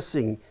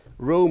stressing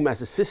Rome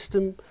as a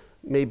system,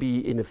 maybe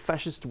in a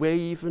fascist way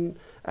even,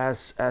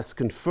 as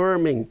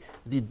confirming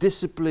the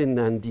discipline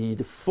and the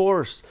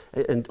force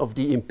and of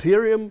the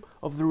imperium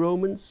of the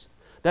Romans.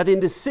 That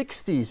in the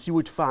 60s you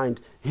would find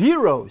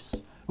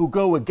heroes who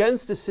go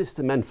against the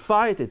system and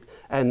fight it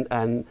and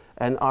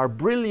are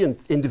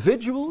brilliant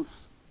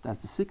individuals.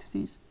 That's the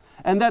 60s.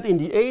 And that in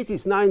the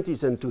 80s,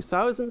 90s and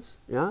 2000s,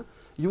 yeah,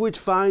 you would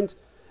find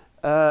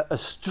a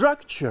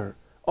structure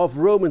of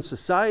Roman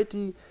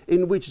society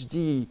in which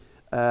the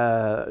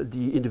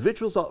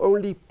individuals are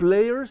only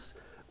players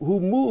who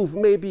move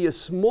maybe a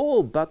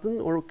small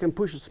button or can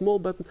push a small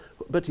button,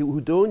 but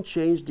who don't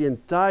change the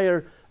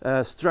entire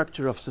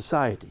structure of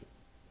society.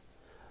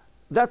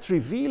 That's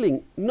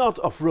revealing not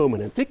of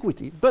Roman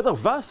antiquity, but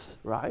of us,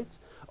 right?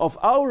 Of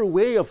our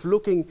way of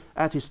looking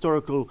at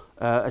historical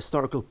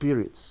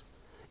periods.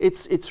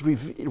 It's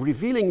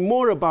revealing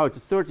more about the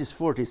 30s,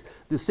 40s,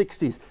 the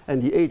 60s,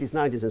 and the 80s,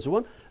 90s, and so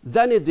on,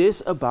 than it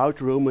is about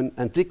Roman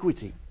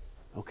antiquity.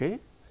 Okay?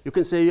 You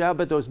can say, yeah,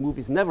 but those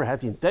movies never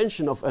had the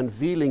intention of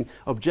unveiling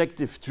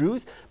objective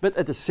truth, but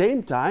at the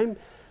same time,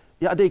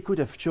 yeah, they could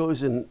have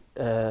chosen,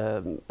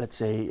 let's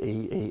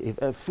say,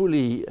 a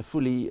fully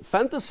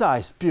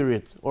fantasized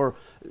period, or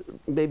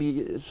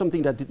maybe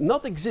something that did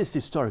not exist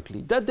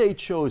historically. That they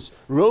chose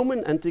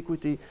Roman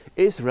antiquity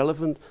is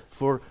relevant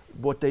for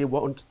what they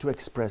want to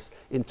express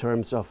in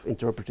terms of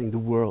interpreting the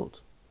world.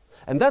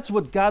 And that's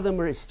what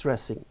Gadamer is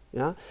stressing.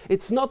 Yeah?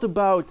 It's not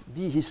about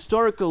the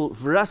historical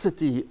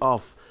veracity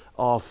of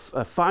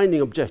finding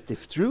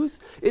objective truth.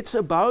 It's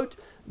about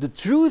the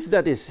truth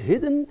that is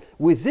hidden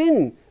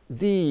within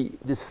the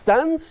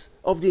stance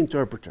of the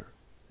interpreter.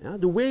 Yeah?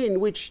 The way in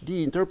which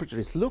the interpreter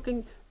is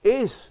looking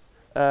is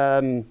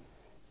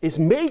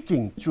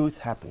making truth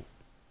happen.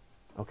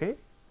 Okay?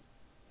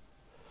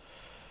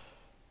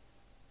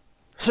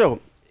 So,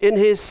 in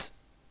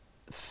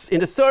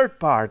the third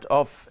part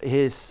of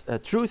his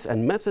Truth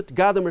and Method,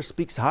 Gadamer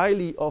speaks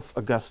highly of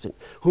Augustine,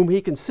 whom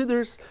he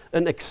considers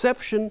an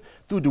exception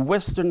to the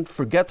Western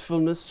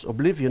forgetfulness,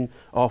 oblivion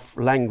of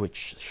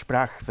language,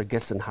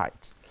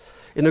 Sprachvergessenheit.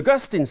 In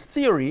Augustine's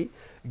theory,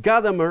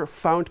 Gadamer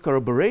found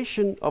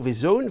corroboration of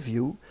his own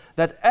view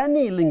that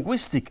any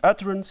linguistic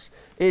utterance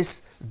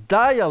is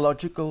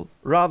dialogical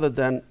rather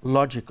than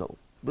logical.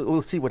 But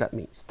we'll see what that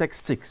means.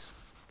 Text 6.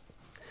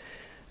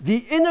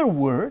 The inner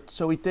word,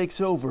 so he takes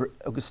over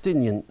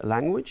Augustinian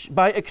language,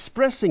 by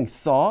expressing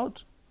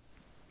thought,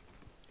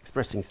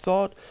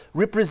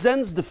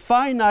 represents the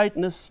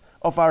finiteness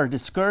of our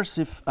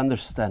discursive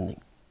understanding.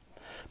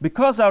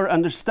 Because our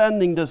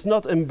understanding does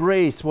not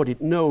embrace what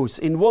it knows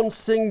in one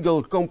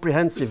single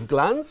comprehensive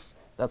glance,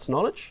 that's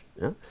knowledge,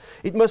 yeah,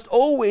 it must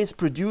always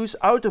produce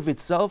out of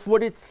itself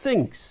what it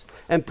thinks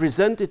and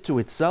present it to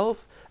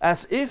itself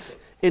as if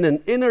in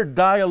an inner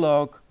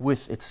dialogue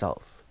with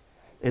itself.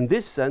 In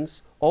this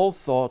sense, all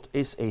thought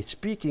is a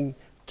speaking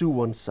to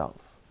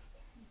oneself.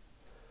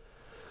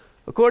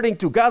 According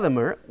to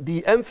Gadamer,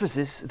 the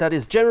emphasis that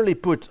is generally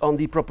put on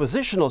the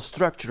propositional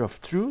structure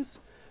of truth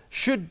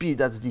should be,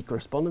 that's the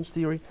correspondence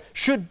theory,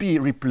 should be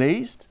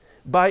replaced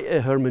by a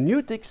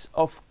hermeneutics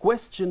of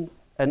question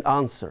and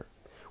answer,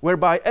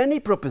 whereby any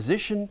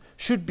proposition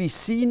should be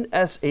seen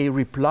as a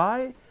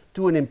reply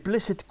to an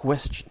implicit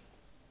question.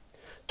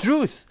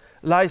 Truth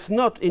lies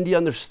not in the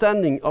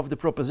understanding of the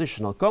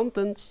propositional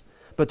contents,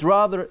 but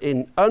rather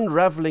in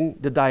unraveling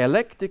the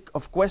dialectic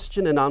of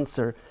question and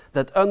answer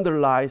that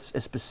underlies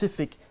a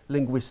specific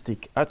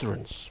linguistic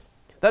utterance.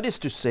 That is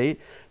to say,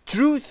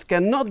 truth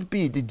cannot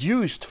be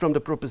deduced from the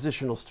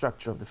propositional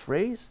structure of the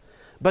phrase,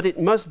 but it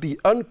must be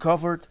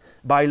uncovered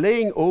by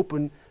laying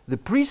open the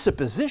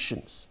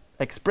presuppositions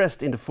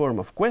expressed in the form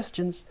of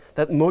questions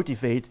that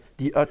motivate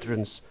the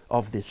utterance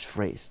of this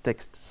phrase.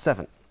 Text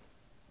 7.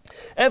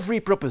 Every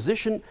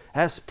proposition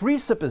has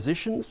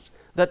presuppositions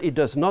that it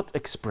does not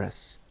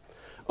express.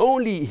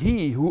 Only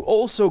he who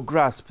also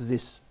grasps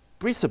this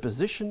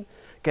presupposition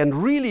can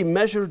really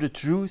measure the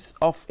truth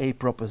of a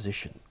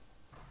proposition.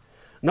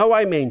 Now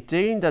I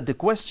maintain that the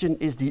question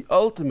is the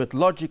ultimate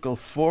logical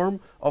form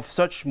of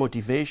such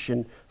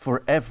motivation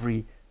for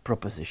every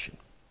proposition.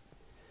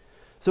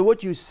 So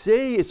what you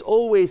say is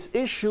always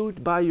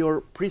issued by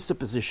your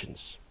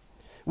presuppositions,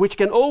 which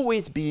can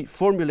always be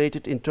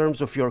formulated in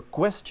terms of your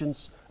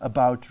questions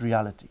about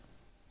reality.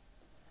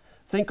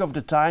 Think of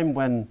the time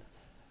when,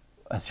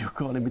 as you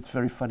call him, it's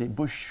very funny,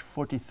 Bush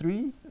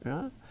 43,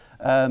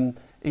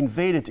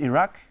 invaded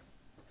Iraq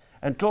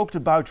and talked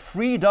about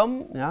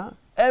freedom. Yeah?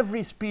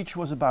 Every speech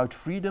was about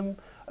freedom,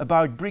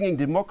 about bringing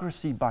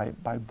democracy by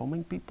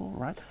bombing people,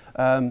 right?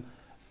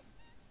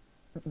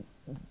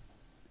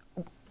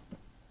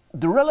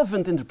 The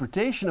relevant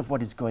interpretation of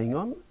what is going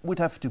on would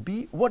have to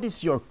be, what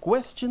is your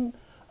question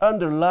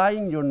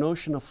underlying your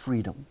notion of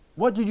freedom?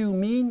 What do you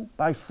mean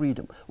by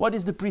freedom? What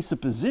is the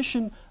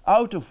presupposition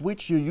out of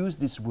which you use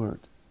this word?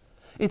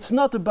 It's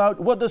not about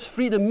what does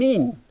freedom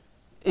mean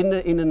in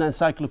an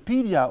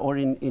encyclopedia or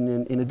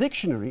in a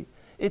dictionary.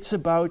 It's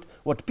about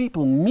what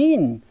people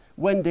mean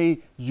when they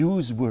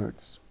use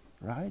words,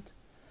 right?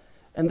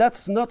 And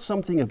that's not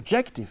something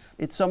objective.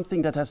 It's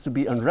something that has to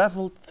be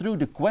unraveled through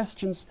the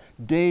questions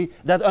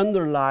that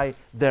underlie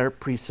their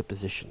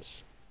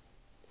presuppositions.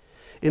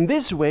 In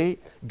this way,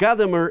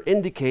 Gadamer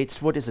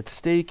indicates what is at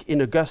stake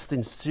in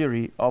Augustine's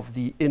theory of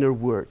the inner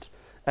word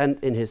and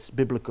in his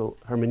biblical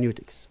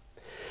hermeneutics.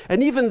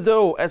 And even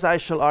though, as I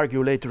shall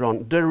argue later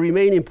on, there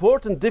remain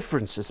important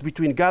differences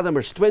between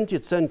Gadamer's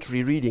 20th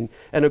century reading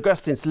and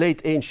Augustine's late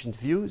ancient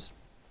views,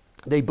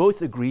 they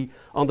both agree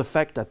on the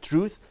fact that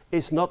truth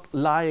is not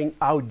lying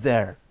out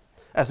there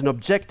as an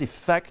objective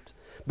fact,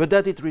 but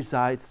that it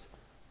resides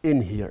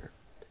in here,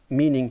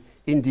 meaning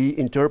in the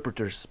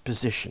interpreter's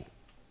position.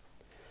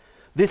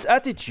 This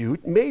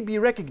attitude may be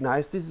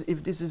recognized,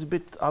 if this is a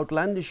bit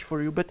outlandish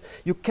for you, but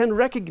you can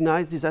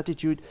recognize this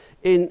attitude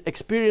in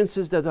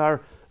experiences that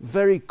are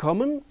very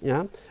common,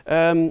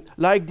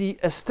 like the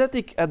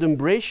aesthetic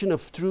adumbration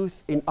of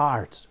truth in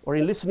art or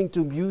in listening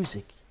to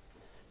music.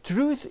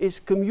 Truth is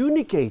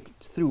communicated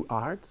through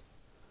art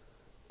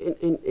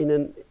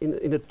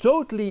in a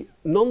totally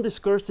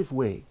non-discursive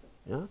way.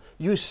 Yeah?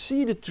 You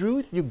see the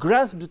truth, you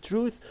grasp the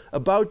truth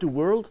about the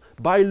world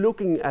by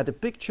looking at a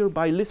picture,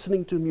 by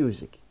listening to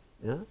music.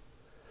 Yeah?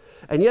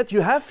 And yet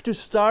you have to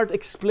start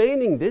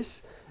explaining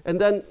this, and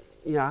then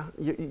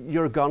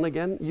you're gone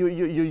again. You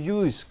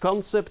use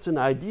concepts and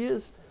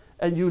ideas,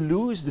 and you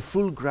lose the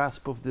full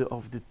grasp of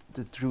the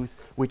truth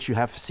which you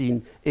have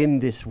seen in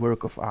this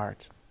work of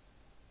art.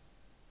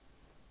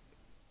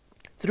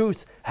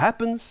 Truth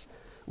happens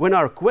when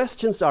our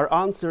questions are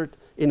answered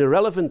in a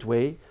relevant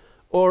way,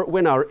 or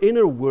when our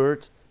inner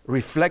word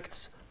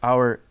reflects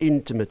our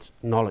intimate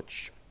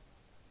knowledge.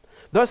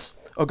 Thus,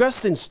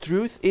 Augustine's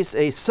truth is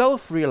a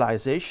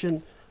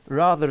self-realization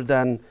rather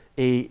than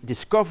a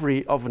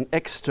discovery of an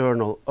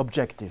external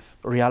objective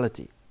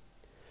reality.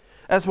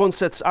 As one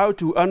sets out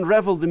to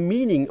unravel the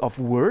meaning of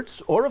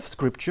words or of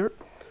scripture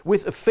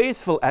with a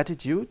faithful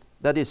attitude,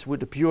 that is,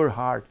 with a pure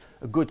heart,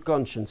 a good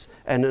conscience,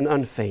 and an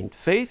unfeigned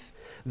faith,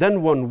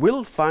 then one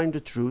will find the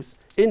truth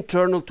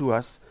internal to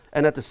us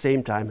and at the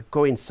same time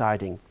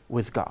coinciding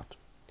with God.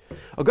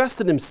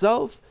 Augustine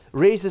himself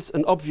raises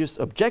an obvious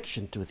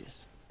objection to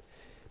this.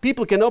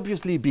 People can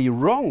obviously be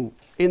wrong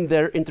in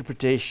their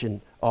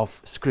interpretation of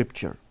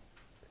Scripture.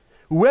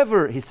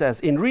 Whoever, he says,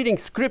 in reading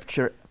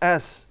Scripture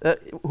has a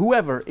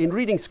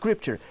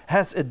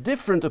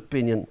different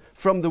opinion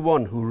from the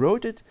one who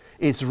wrote it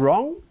is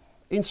wrong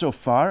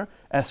insofar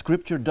as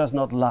Scripture does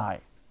not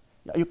lie.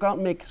 You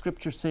can't make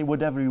Scripture say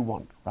whatever you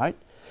want, right?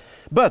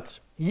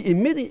 But he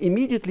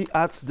immediately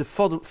adds the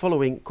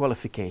following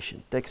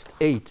qualification, text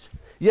 8.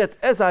 Yet,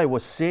 as I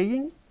was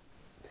saying,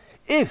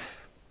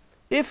 if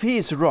he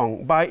is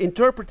wrong by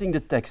interpreting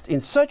the text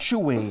in such a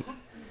way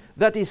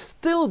that he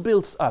still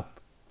builds up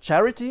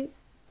charity,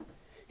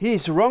 he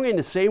is wrong in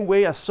the same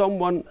way as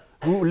someone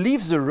who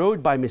leaves the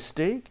road by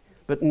mistake,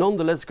 but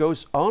nonetheless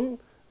goes on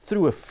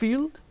through a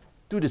field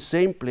to the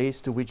same place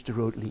to which the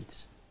road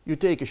leads. You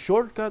take a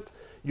shortcut,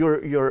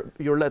 you're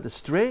led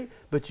astray,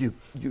 but you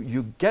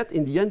get,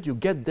 in the end, you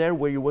get there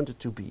where you wanted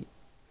to be.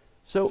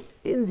 So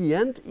in the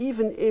end,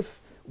 even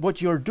if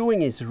what you're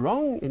doing is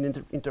wrong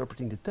in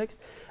interpreting the text,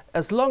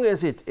 as long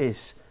as it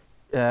is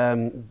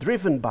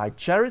driven by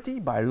charity,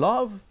 by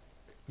love,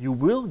 you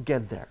will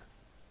get there.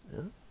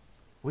 Yeah?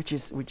 Which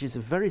is a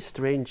very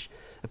strange,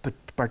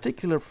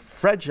 particular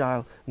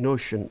fragile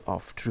notion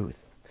of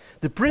truth.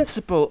 The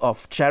principle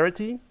of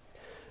charity,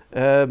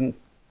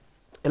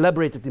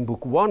 elaborated in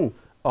Book 1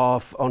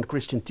 on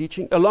Christian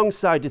teaching,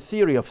 alongside the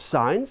theory of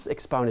signs,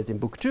 expounded in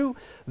Book 2,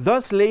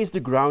 thus lays the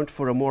ground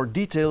for a more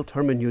detailed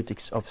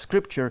hermeneutics of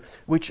Scripture,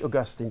 which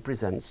Augustine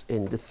presents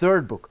in the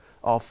third book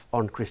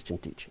on Christian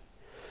teaching.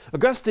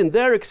 Augustine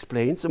there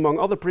explains, among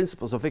other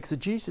principles of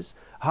exegesis,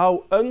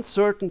 how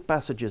uncertain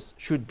passages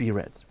should be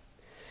read.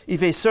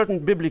 If a certain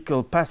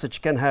biblical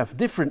passage can have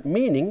different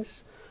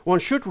meanings, one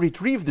should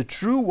retrieve the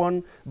true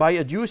one by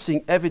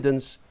adducing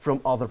evidence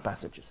from other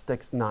passages.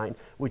 Text 9,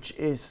 which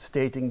is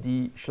stating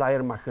the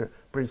Schleiermacher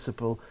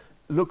principle.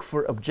 Look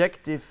for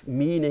objective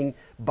meaning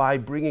by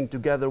bringing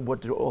together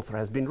what the author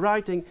has been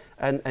writing,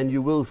 and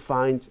you will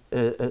find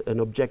an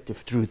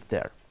objective truth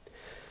there.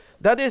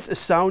 That is a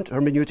sound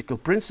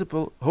hermeneutical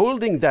principle,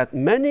 holding that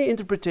many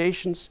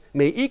interpretations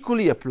may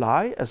equally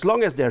apply as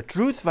long as their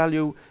truth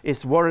value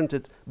is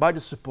warranted by the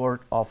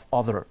support of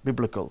other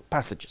biblical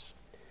passages.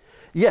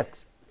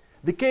 Yet,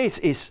 the case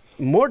is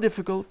more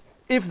difficult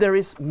if there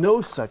is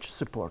no such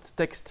support.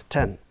 Text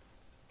 10.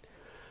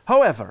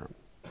 However,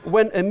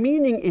 when a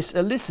meaning is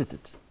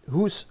elicited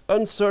whose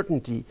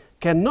uncertainty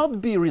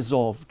cannot be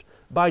resolved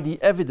by the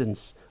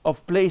evidence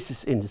of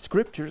places in the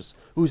scriptures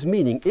whose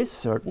meaning is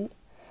certain,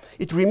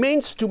 it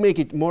remains to make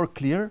it more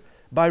clear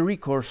by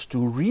recourse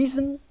to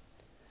reason,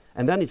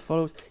 and then it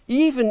follows,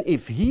 even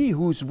if he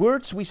whose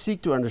words we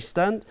seek to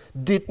understand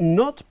did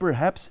not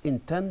perhaps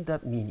intend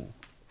that meaning.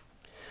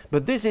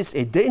 But this is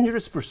a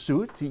dangerous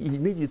pursuit. He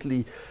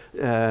immediately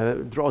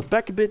draws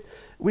back a bit.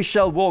 We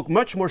shall walk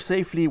much more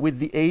safely with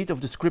the aid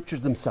of the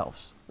scriptures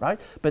themselves, right?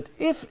 But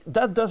if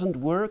that doesn't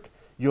work,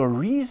 your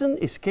reason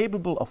is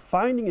capable of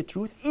finding a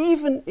truth,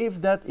 even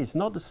if that is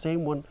not the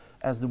same one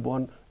as the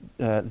one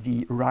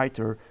the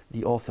writer,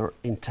 the author,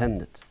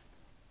 intended.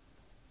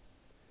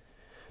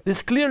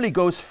 This clearly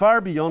goes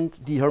far beyond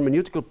the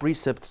hermeneutical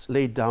precepts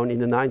laid down in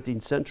the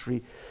 19th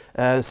century,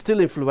 still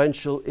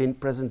influential in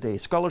present-day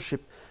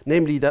scholarship,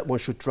 namely that one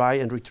should try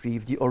and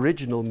retrieve the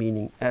original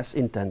meaning as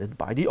intended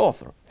by the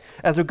author.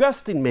 As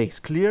Augustine makes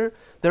clear,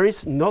 there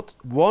is not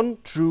one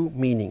true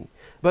meaning,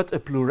 but a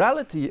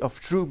plurality of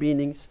true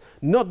meanings,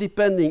 not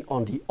depending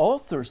on the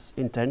author's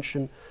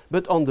intention,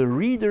 but on the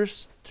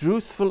reader's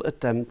truthful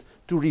attempt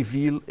to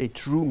reveal a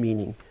true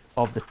meaning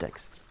of the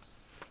text.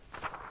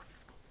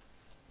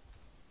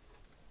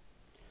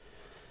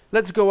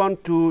 Let's go on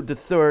to the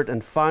third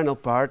and final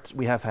part.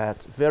 We have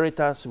had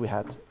veritas, we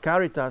had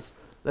caritas.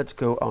 Let's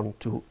go on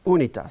to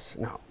unitas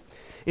now.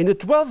 In the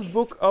 12th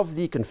book of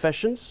the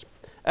Confessions,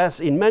 as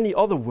in many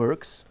other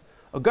works,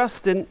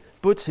 Augustine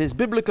puts his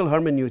biblical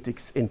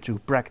hermeneutics into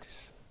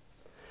practice.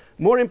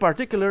 More in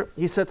particular,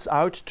 he sets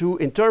out to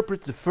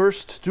interpret the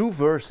first 2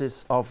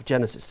 verses of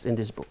Genesis in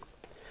this book.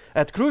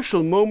 At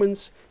crucial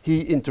moments,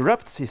 he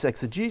interrupts his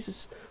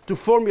exegesis to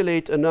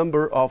formulate a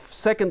number of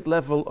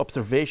second-level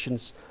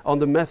observations on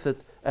the method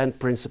and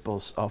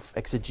principles of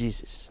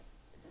exegesis.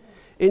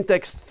 In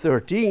text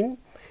 13,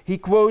 he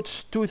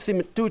quotes 2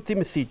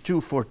 Timothy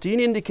 2:14,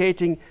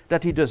 indicating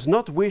that he does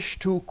not wish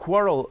to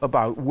quarrel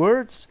about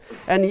words,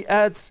 and he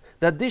adds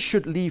that this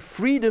should leave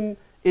freedom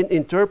in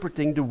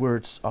interpreting the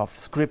words of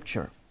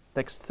Scripture.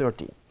 Text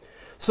 13.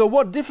 So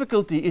what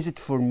difficulty is it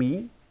for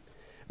me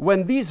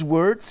when these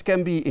words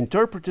can be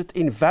interpreted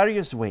in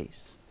various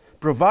ways,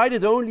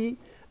 provided only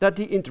that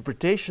the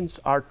interpretations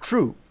are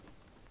true?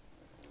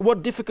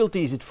 What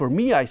difficulty is it for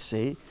me, I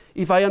say,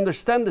 if I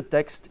understand the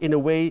text in a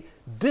way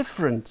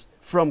different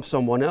from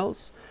someone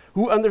else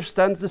who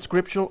understands the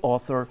scriptural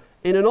author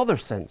in another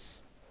sense?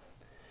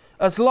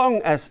 As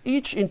long as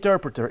each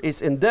interpreter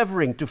is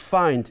endeavoring to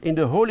find in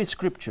the Holy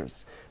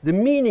Scriptures the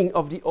meaning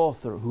of the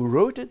author who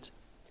wrote it,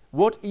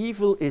 what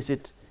evil is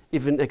it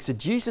if an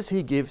exegesis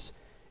he gives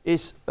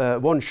is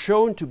one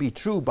shown to be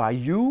true by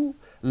you,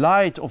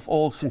 light of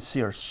all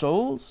sincere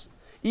souls,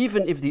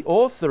 even if the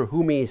author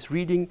whom he is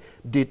reading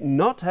did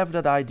not have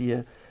that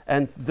idea,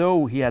 and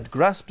though he had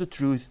grasped the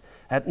truth,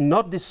 had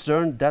not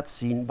discerned that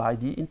seen by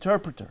the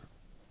interpreter.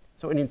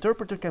 So an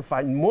interpreter can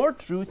find more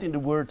truth in the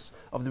words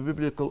of the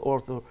biblical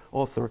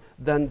author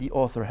than the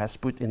author has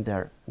put in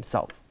there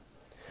himself.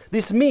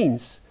 This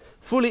means,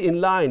 fully in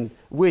line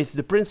with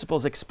the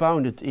principles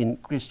expounded in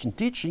Christian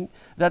teaching,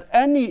 that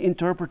any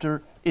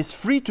interpreter is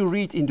free to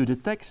read into the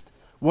text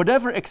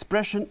whatever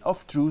expression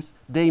of truth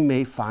they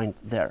may find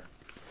there,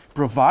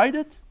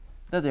 provided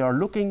that they are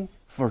looking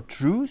for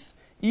truth,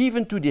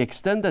 even to the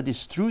extent that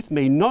this truth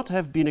may not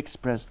have been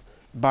expressed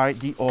by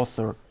the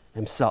author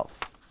himself.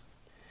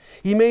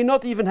 He may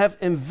not even have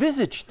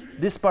envisaged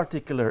this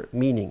particular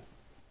meaning.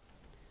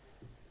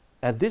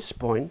 At this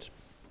point,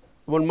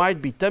 one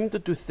might be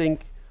tempted to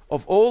think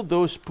of all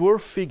those poor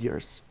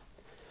figures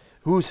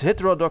whose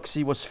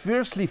heterodoxy was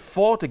fiercely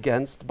fought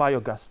against by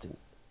Augustine,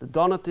 the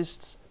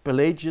Donatists,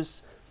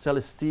 Pelagius,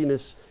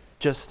 Celestinus,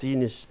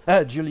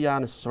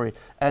 Julianus,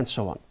 and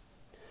so on.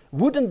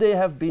 Wouldn't they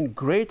have been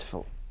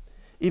grateful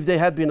if they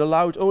had been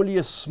allowed only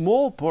a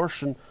small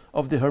portion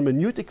of the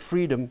hermeneutic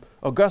freedom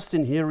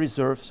Augustine here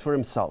reserves for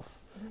himself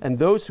and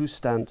those who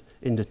stand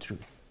in the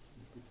truth?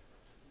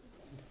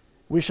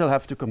 We shall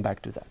have to come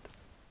back to that.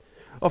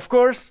 Of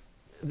course,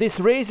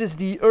 this raises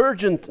the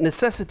urgent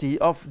necessity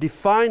of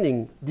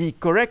defining the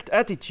correct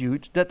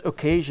attitude that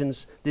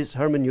occasions this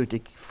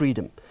hermeneutic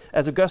freedom,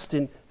 as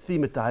Augustine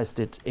thematized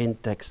it in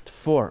text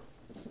 4.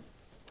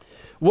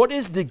 What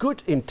is the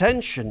good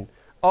intention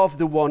of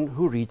the one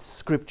who reads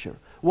Scripture?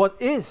 What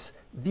is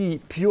the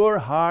pure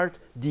heart,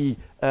 the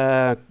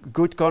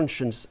good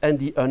conscience, and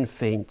the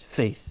unfeigned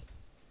faith?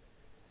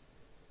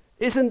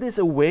 Isn't this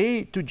a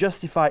way to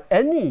justify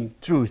any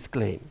truth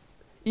claim,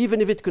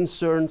 even if it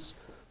concerns,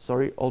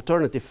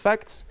 alternative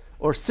facts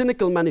or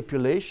cynical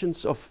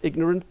manipulations of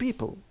ignorant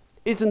people?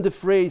 Isn't the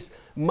phrase,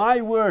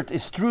 "my word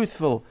is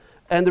truthful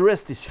and the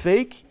rest is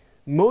fake,"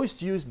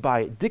 most used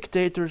by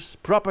dictators,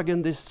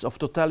 propagandists of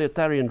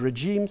totalitarian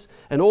regimes,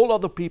 and all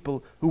other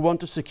people who want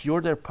to secure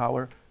their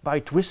power by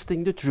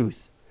twisting the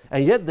truth?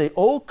 And yet they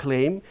all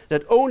claim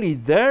that only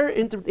their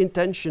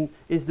intention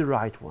is the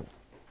right one.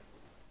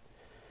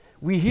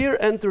 We here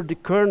enter the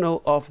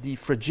kernel of the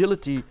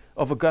fragility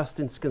of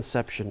Augustine's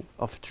conception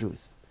of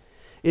truth.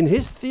 In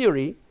his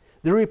theory,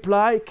 the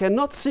reply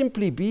cannot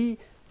simply be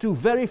to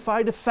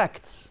verify the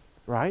facts,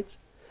 right?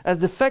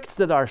 As the facts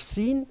that are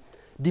seen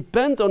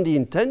depend on the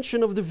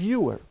intention of the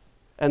viewer,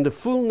 and the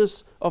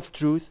fullness of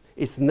truth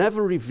is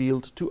never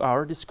revealed to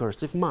our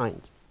discursive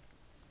mind.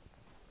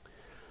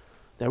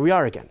 There we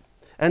are again.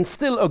 And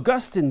still,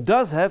 Augustine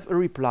does have a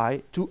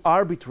reply to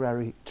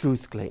arbitrary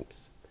truth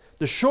claims.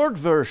 The short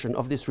version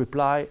of this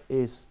reply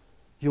is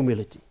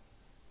humility.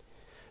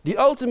 The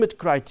ultimate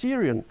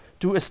criterion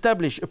to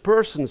establish a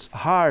person's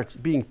heart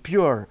being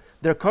pure,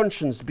 their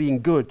conscience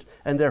being good,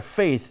 and their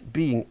faith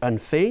being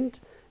unfeigned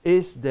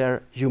is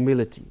their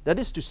humility. That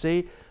is to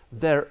say,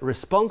 their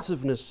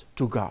responsiveness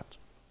to God.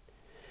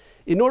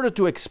 In order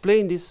to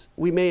explain this,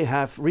 we may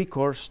have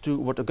recourse to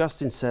what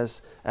Augustine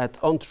says at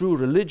On True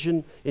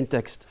Religion in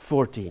text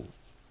 14.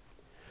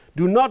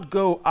 Do not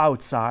go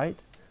outside,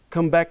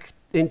 come back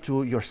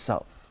into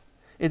yourself.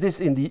 It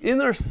is in the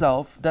inner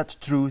self that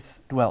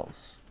truth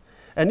dwells.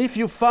 And if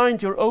you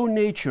find your own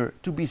nature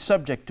to be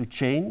subject to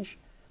change,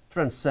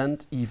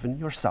 transcend even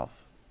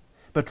yourself.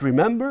 But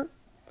remember,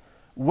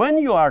 when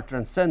you are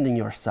transcending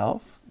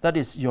yourself, that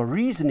is your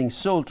reasoning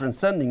soul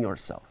transcending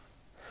yourself,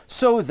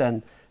 so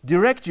then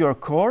direct your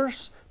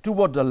course to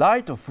what the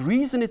light of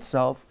reason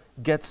itself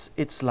gets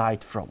its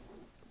light from.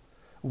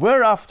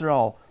 Where, after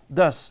all,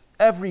 does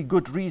every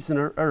good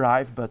reasoner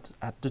arrive but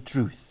at the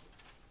truth?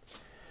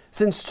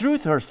 Since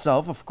truth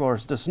herself, of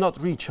course, does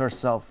not reach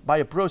herself by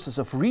a process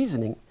of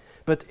reasoning,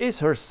 but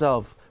is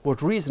herself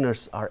what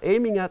reasoners are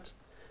aiming at,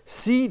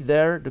 see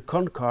there the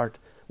concord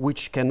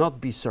which cannot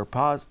be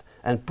surpassed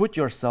and put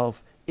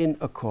yourself in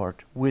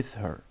accord with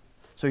her.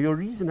 So your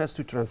reason has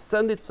to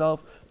transcend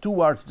itself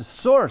towards the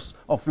source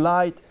of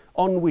light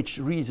on which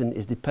reason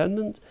is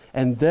dependent,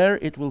 and there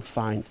it will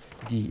find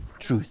the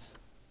truth.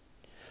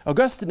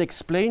 Augustine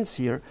explains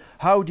here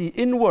how the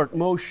inward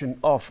motion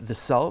of the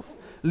self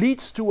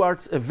leads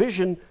towards a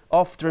vision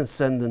of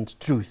transcendent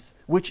truth,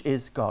 which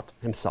is God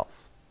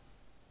himself.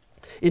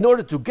 In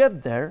order to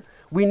get there,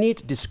 we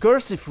need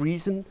discursive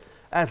reason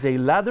as a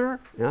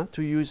ladder,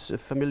 to use a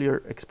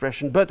familiar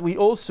expression, but we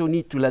also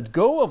need to let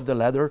go of the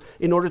ladder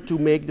in order to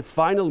make the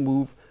final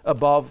move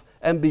above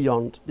and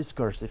beyond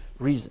discursive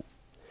reason.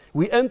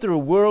 We enter a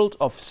world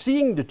of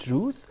seeing the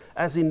truth,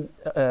 as in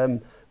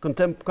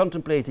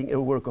contemplating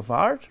a work of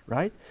art,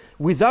 right,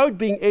 without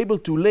being able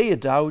to lay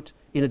it out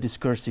in a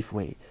discursive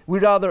way. We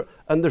rather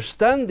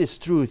understand this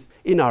truth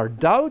in our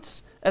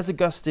doubts, as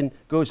Augustine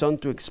goes on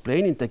to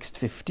explain in text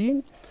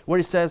 15, where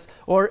he says,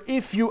 or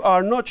if you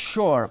are not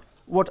sure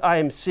what I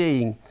am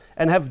saying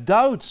and have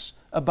doubts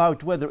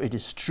about whether it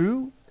is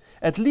true,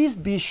 at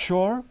least be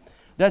sure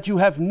that you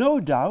have no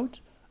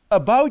doubt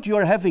about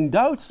your having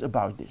doubts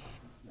about this.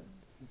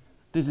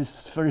 This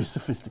is very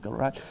sophistical,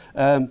 right?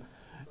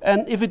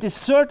 And if it is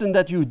certain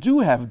that you do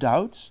have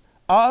doubts,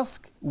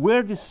 ask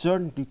where this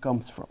certainty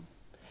comes from.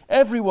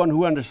 Everyone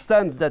who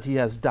understands that he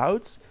has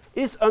doubts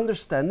is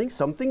understanding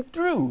something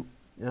true.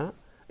 Yeah?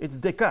 It's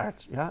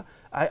Descartes. Yeah?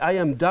 I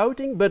am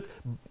doubting, but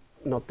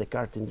not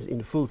Descartes in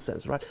the full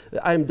sense, right?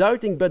 I am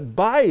doubting, but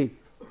by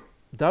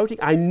doubting,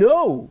 I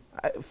know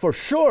for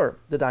sure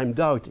that I'm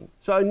doubting.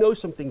 So I know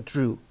something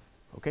true,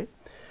 okay?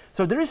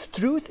 So there is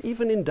truth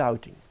even in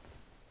doubting.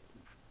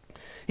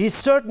 He is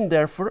certain,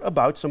 therefore,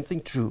 about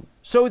something true.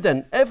 So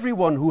then,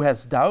 everyone who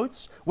has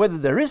doubts, whether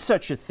there is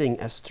such a thing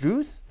as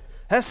truth,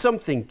 has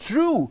something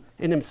true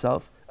in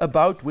himself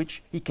about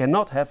which he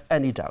cannot have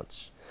any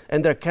doubts.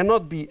 And there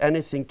cannot be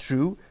anything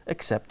true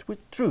except with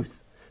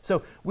truth.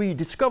 So we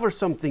discover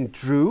something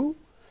true,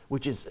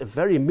 which is a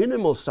very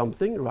minimal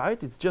something,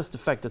 right? It's just the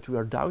fact that we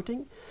are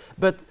doubting.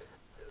 But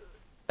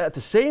at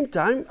the same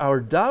time, our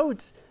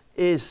doubt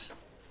is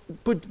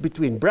put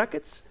between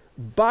brackets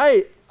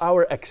by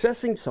our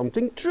accessing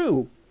something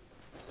true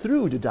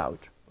through the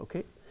doubt,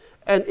 okay?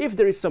 And if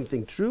there is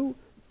something true,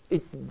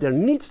 there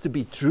needs to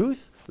be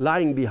truth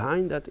lying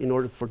behind that in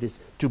order for this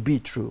to be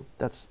true.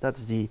 That's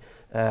the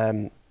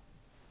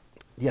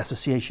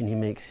association he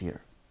makes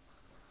here.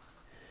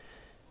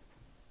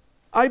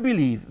 I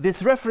believe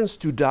this reference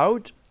to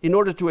doubt, in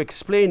order to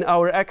explain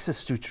our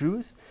access to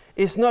truth,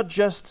 is not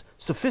just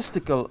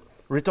sophistical,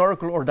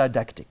 rhetorical, or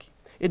didactic.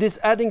 It is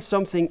adding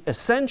something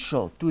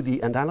essential to the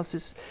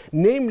analysis,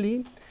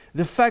 namely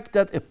the fact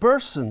that a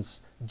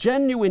person's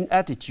genuine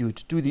attitude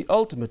to the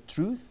ultimate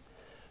truth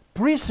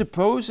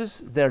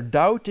presupposes their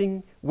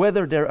doubting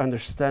whether their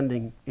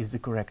understanding is the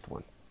correct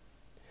one.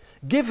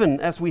 Given,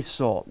 as we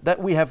saw,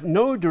 that we have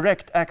no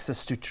direct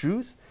access to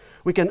truth,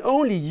 We can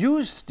only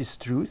use this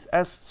truth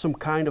as some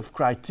kind of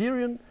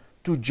criterion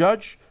to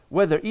judge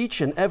whether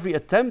each and every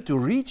attempt to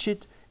reach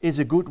it is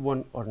a good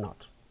one or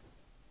not.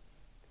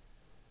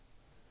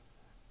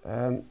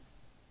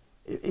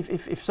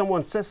 If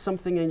someone says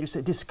something and you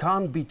say, this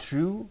can't be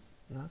true,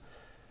 yeah,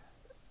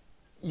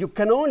 you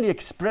can only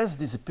express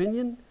this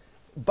opinion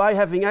by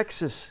having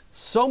access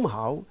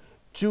somehow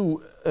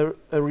to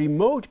a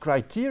remote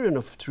criterion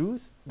of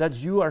truth that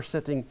you are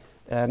setting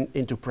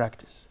into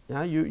practice.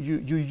 Yeah? You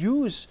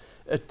use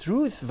a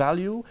truth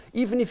value,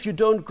 even if you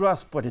don't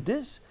grasp what it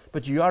is,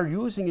 but you are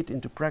using it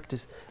into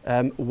practice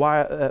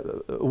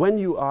when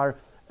you are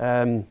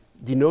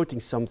denoting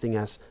something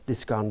as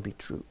this can't be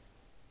true.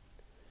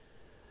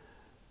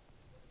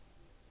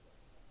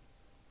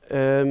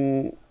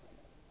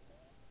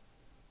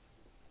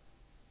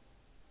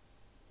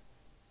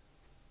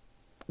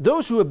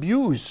 Those who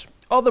abuse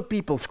other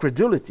people's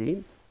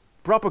credulity,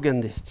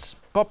 propagandists,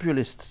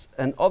 populists,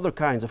 and other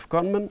kinds of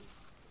conmen,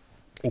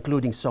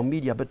 including some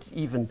media, but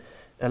even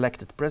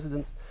elected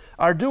presidents,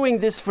 are doing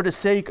this for the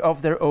sake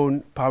of their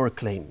own power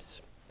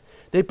claims.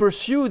 They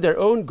pursue their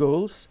own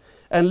goals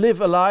and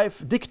live a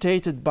life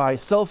dictated by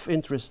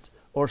self-interest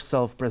or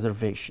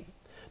self-preservation.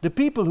 The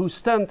people who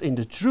stand in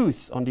the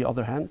truth, on the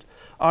other hand,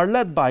 are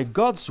led by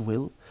God's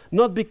will,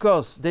 not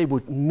because they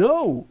would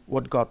know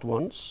what God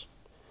wants,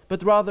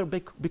 but rather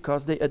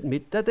because they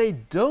admit that they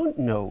don't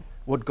know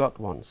what God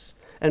wants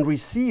and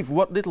receive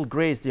what little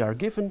grace they are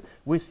given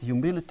with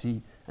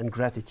humility and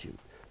gratitude.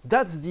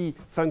 That's the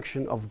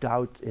function of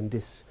doubt in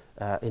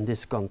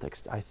this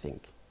context, I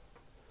think.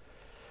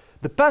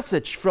 The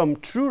passage from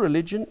True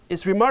Religion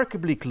is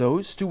remarkably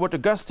close to what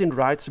Augustine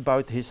writes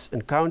about his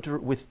encounter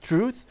with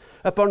truth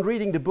upon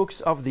reading the books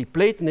of the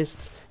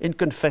Platonists in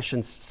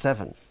Confessions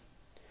 7.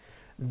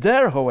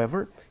 There,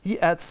 however, he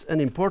adds an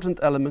important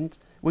element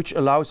which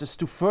allows us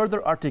to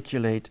further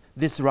articulate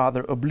this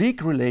rather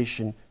oblique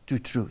relation to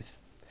truth.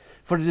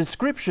 For the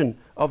description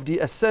of the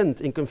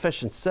ascent in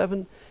Confession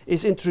 7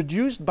 is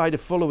introduced by the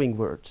following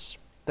words,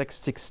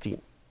 text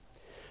 16.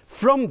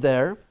 From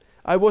there,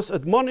 I was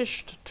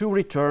admonished to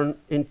return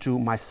into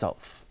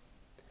myself.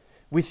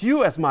 With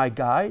you as my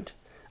guide,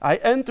 I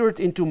entered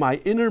into my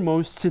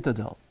innermost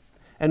citadel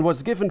and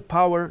was given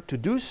power to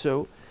do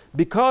so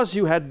because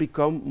you had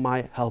become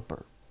my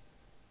helper.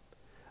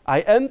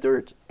 I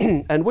entered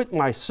and with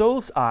my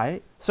soul's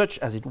eye, such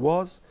as it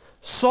was,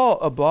 saw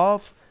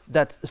above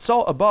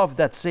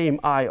that same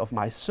eye of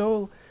my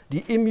soul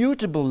the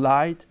immutable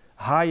light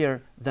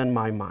higher than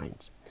my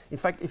mind. In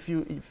fact, if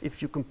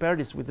you compare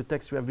this with the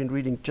text we have been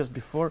reading just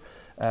before,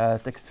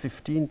 text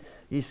 15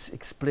 is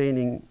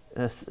explaining,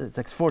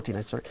 text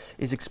 14,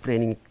 is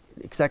explaining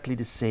exactly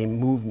the same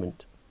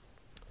movement.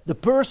 The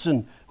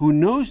person who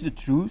knows the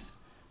truth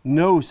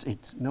knows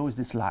it, knows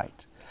this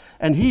light.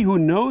 And he who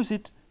knows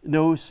it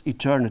knows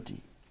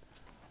eternity.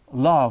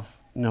 Love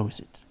knows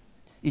it.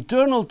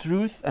 Eternal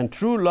truth and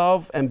true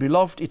love and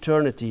beloved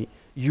eternity,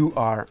 you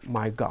are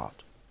my God.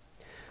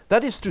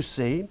 That is to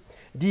say,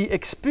 the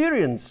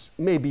experience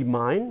may be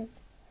mine,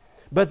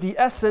 but the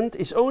ascent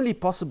is only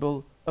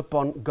possible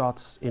upon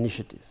God's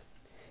initiative.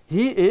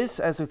 He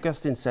is, as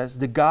Augustine says,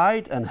 the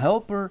guide and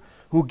helper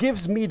who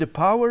gives me the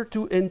power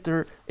to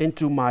enter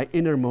into my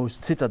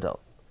innermost citadel.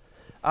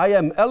 I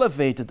am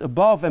elevated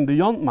above and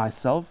beyond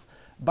myself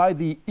by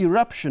the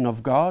irruption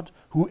of God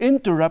who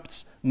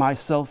interrupts my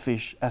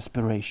selfish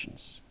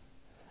aspirations.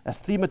 As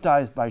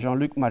thematized by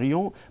Jean-Luc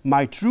Marion,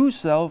 my true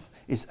self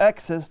is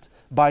accessed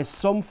by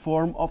some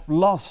form of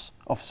loss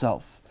of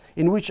self,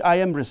 in which I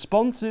am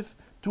responsive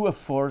to a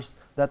force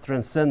that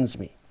transcends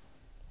me.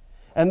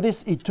 And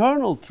this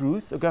eternal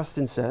truth,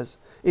 Augustine says,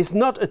 is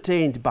not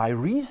attained by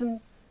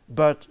reason,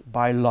 but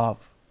by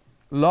love.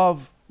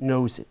 Love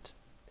knows it.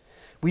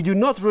 We do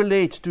not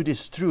relate to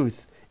this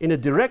truth in a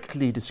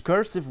directly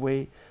discursive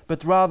way,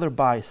 but rather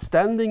by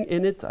standing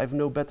in it, I have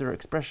no better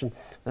expression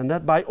than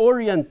that, by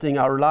orienting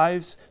our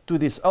lives to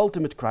this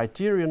ultimate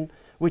criterion,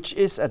 which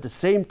is at the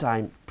same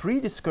time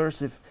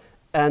pre-discursive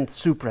and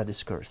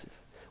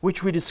supra-discursive,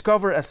 which we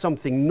discover as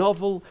something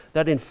novel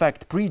that in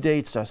fact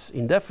predates us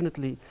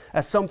indefinitely,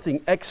 as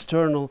something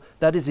external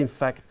that is in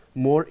fact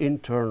more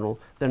internal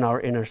than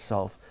our inner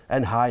self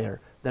and higher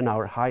than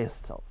our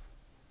highest self.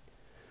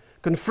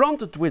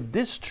 Confronted with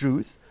this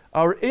truth,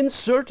 our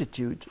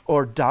incertitude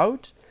or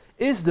doubt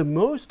is the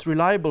most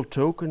reliable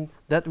token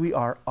that we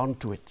are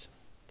onto it.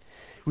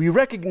 We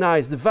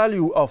recognize the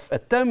value of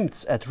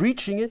attempts at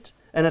reaching it,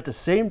 and at the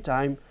same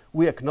time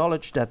we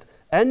acknowledge that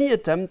any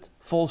attempt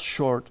falls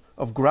short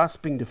of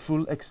grasping the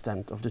full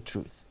extent of the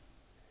truth.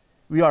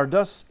 We are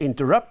thus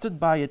interrupted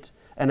by it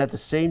and at the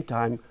same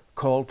time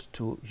called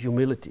to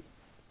humility.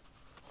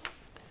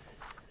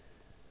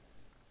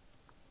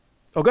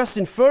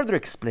 Augustine further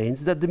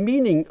explains that the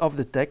meaning of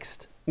the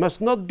text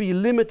must not be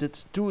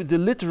limited to the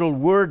literal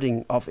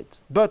wording of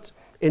it, but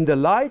in the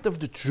light of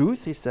the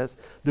truth, he says,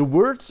 the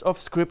words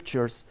of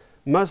scriptures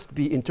must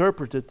be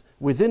interpreted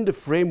within the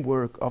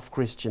framework of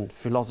Christian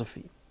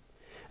philosophy.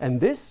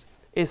 And this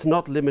is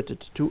not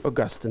limited to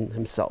Augustine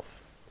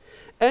himself.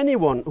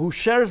 anyone who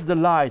shares the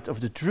light of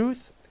the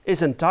truth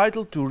is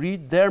entitled to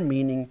read their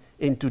meaning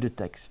into the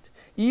text,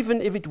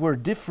 even if it were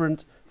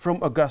different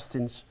from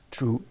Augustine's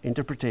true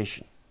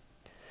interpretation.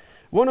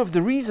 One of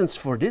the reasons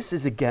for this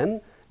is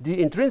again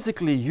the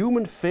intrinsically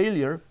human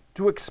failure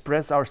to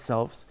express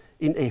ourselves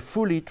in a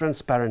fully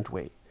transparent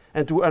way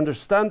and to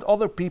understand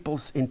other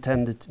people's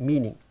intended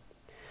meaning.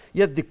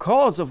 Yet the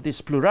cause of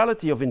this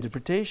plurality of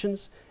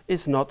interpretations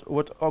is not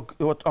what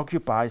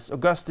occupies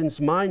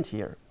Augustine's mind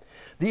here.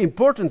 The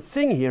important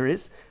thing here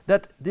is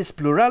that this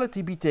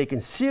plurality be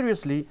taken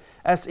seriously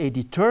as a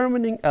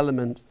determining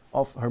element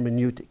of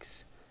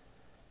hermeneutics.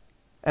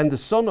 And the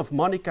son of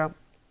Monica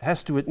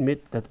has to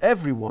admit that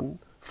everyone,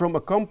 from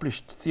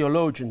accomplished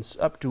theologians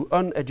up to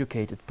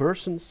uneducated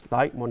persons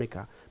like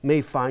Monica,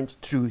 may find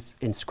truth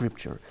in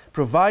Scripture,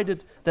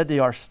 provided that they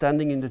are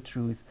standing in the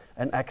truth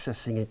and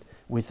accessing it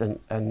with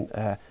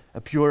a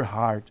pure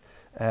heart,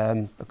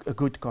 a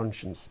good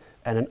conscience,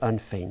 and an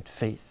unfeigned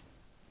faith.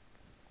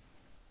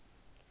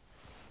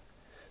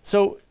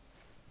 So,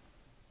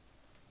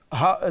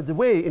 the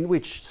way in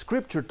which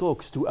Scripture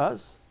talks to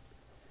us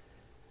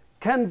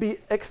can be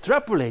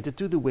extrapolated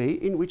to the way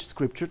in which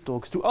Scripture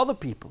talks to other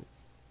people.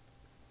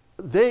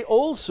 They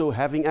also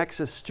having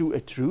access to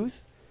a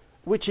truth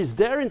which is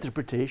their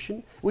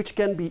interpretation, which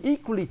can be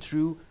equally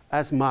true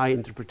as my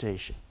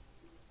interpretation.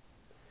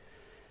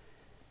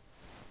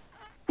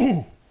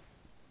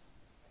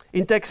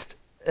 In text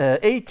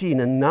 18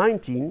 and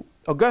 19,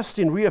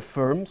 Augustine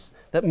reaffirms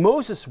that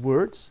Moses'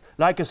 words,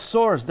 like a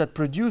source that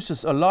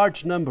produces a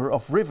large number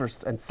of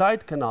rivers and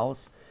side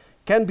canals,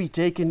 can be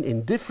taken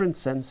in different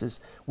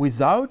senses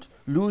without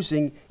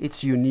losing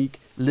its unique,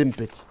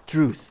 limpid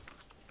truth.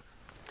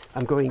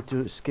 I'm going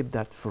to skip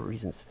that for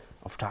reasons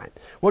of time.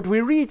 What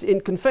we read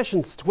in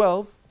Confessions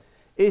 12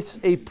 is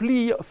a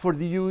plea for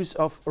the use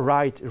of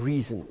right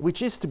reason,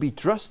 which is to be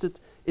trusted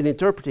in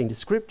interpreting the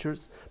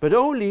Scriptures, but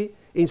only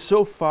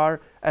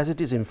insofar as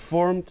it is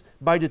informed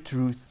by the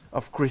truth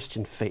of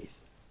Christian faith.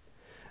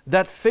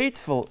 That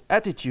faithful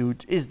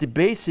attitude is the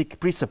basic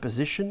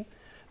presupposition,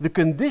 the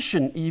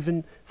condition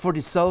even for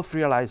the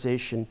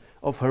self-realization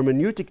of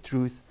hermeneutic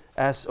truth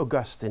as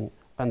Augustine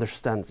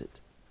understands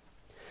it.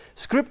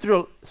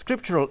 Scriptural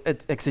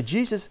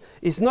exegesis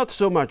is not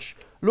so much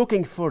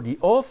looking for the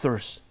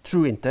author's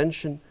true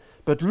intention,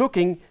 but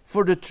looking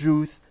for the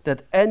truth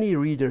that any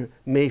reader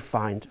may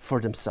find for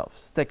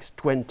themselves. Text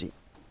 20.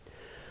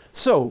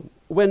 So,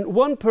 when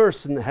one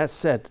person has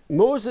said,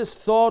 Moses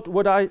thought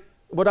what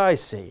I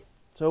say,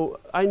 so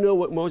I know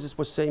what Moses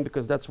was saying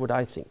because that's what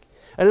I think,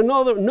 and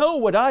another, know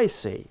what I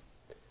say,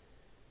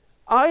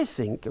 I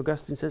think,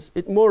 Augustine says,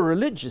 it more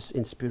religious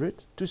in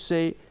spirit to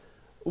say,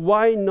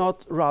 why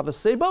not rather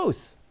say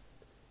both,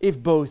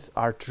 if both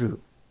are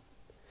true?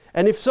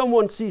 And if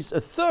someone sees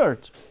a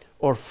third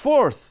or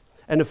fourth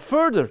and a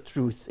further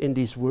truth in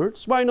these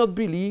words, why not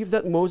believe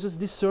that Moses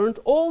discerned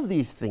all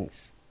these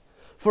things?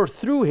 For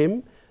through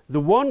him, the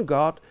one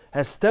God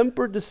has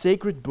tempered the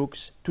sacred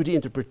books to the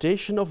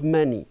interpretation of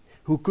many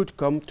who could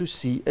come to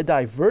see a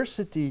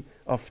diversity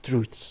of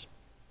truths.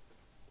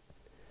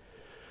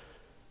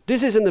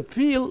 This is an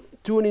appeal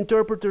to an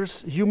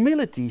interpreter's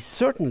humility,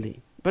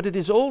 certainly, but it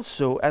is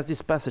also, as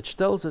this passage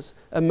tells us,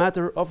 a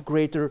matter of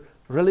greater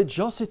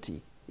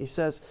religiosity. He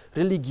says,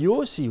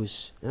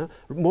 religiosius,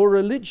 more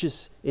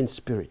religious in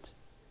spirit.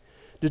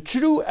 The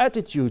true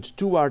attitude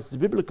towards the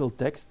biblical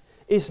text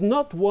is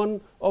not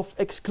one of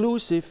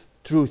exclusive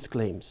truth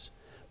claims,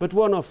 but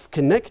one of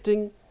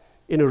connecting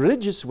in a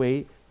religious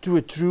way to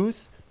a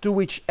truth to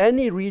which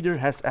any reader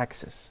has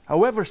access,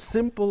 however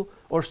simple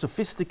or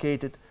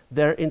sophisticated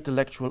their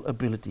intellectual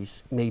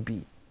abilities may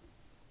be.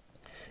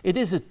 It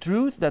is a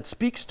truth that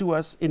speaks to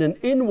us in an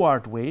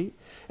inward way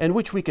and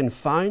which we can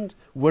find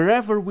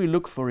wherever we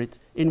look for it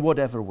in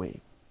whatever way.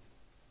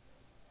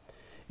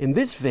 In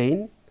this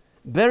vein,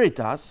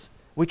 veritas,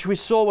 which we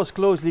saw was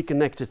closely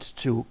connected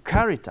to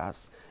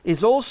caritas,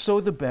 is also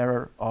the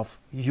bearer of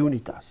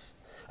unitas,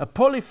 a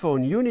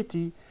polyphone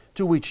unity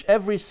to which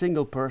every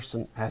single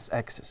person has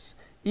access,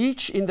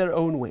 each in their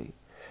own way,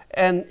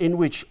 and in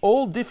which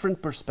all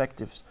different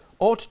perspectives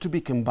ought to be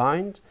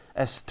combined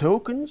as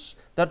tokens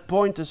that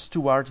point us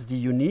towards the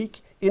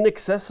unique,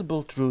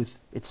 inaccessible truth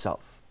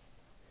itself.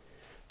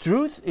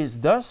 Truth is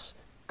thus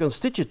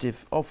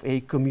constitutive of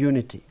a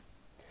community.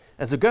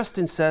 As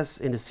Augustine says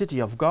in The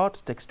City of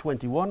God, text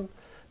 21,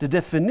 the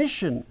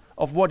definition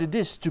of what it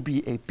is to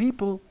be a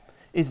people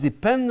is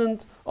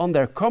dependent on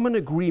their common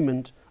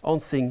agreement on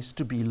things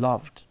to be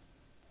loved.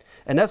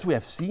 And as we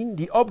have seen,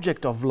 the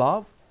object of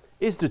love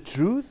is the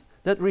truth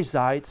that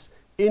resides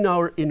in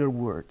our inner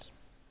world.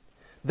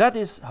 That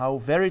is how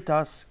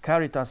veritas,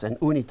 caritas, and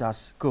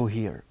unitas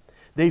cohere.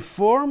 They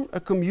form a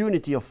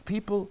community of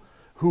people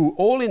who,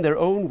 all in their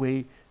own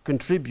way,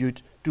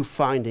 contribute to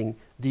finding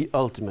the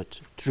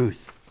ultimate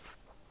truth.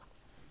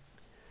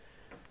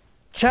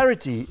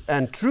 Charity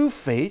and true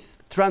faith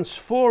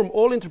transform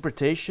all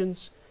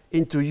interpretations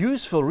into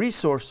useful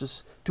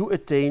resources to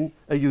attain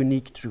a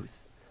unique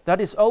truth. That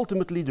is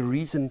ultimately the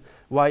reason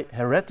why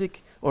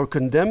heretic or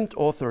condemned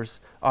authors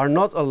are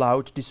not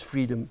allowed this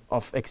freedom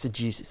of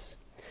exegesis.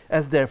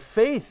 As their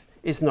faith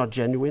is not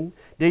genuine,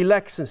 they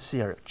lack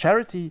sincere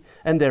charity,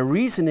 and their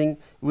reasoning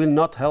will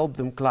not help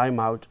them climb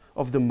out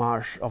of the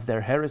marsh of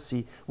their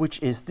heresy,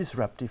 which is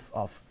disruptive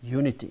of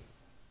unity.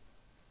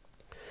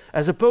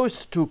 As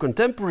opposed to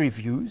contemporary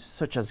views,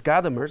 such as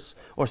Gadamer's,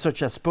 or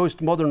such as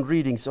postmodern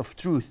readings of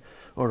truth,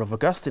 or of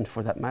Augustine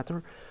for that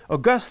matter,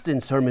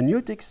 Augustine's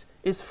hermeneutics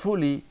is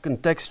fully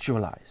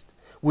contextualized,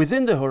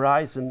 within the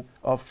horizon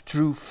of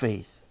true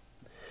faith.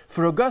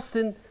 For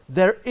Augustine,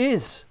 there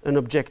is an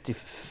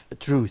objective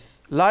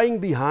truth lying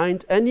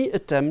behind any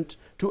attempt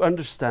to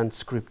understand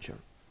Scripture.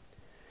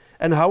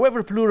 And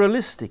however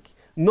pluralistic,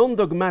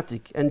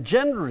 non-dogmatic, and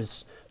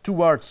generous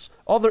towards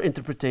other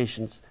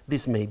interpretations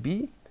this may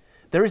be,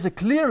 there is a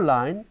clear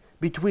line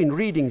between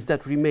readings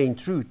that remain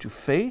true to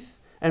faith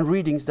and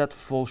readings that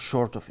fall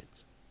short of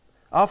it.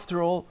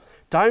 After all,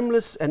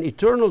 timeless and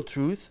eternal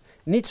truth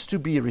needs to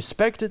be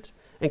respected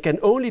and can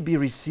only be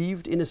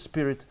received in a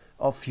spirit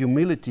of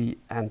humility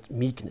and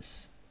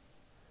meekness.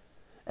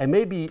 And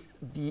maybe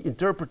the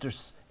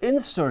interpreter's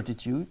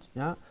incertitude,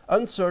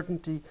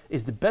 uncertainty,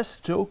 is the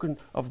best token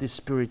of this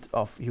spirit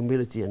of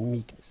humility and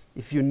meekness.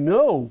 If you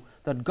know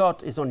that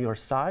God is on your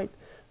side,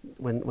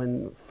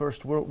 when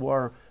First World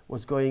War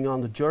was going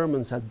on, the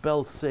Germans had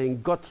bells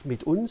saying "Gott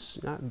mit uns,"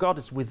 God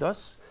is with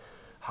us.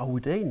 How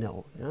would they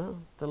know?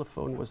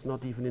 Telephone was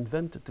not even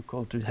invented to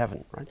call to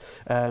heaven, right?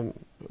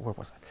 Where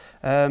was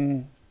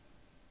I?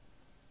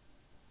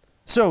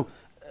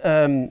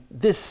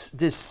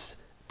 This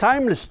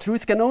timeless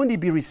truth can only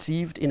be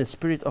received in a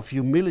spirit of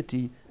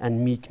humility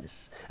and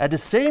meekness. At the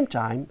same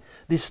time,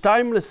 this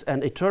timeless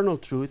and eternal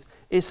truth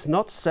is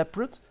not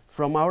separate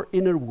from our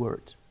inner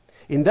word.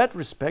 In that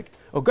respect,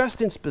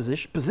 Augustine's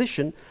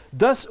position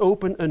does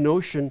open a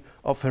notion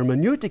of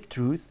hermeneutic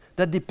truth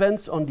that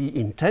depends on the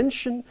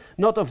intention,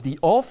 not of the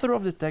author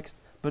of the text,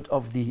 but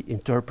of the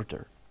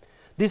interpreter.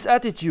 This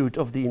attitude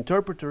of the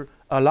interpreter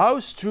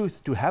allows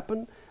truth to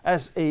happen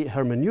as a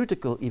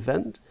hermeneutical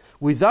event,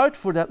 without,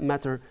 for that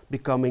matter,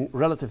 becoming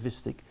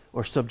relativistic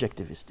or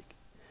subjectivistic.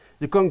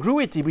 The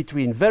congruity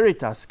between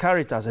veritas,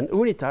 caritas, and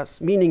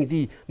unitas, meaning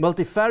the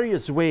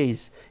multifarious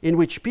ways in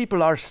which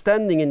people are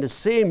standing in the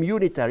same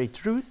unitary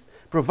truth,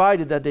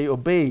 provided that they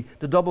obey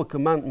the double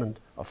commandment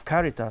of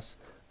caritas,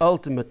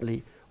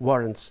 ultimately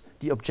warrants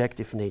the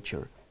objective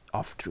nature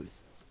of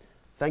truth.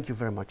 Thank you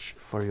very much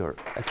for your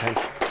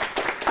attention.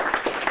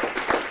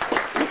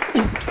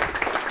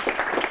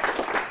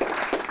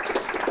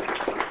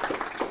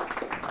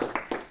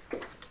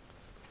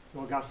 So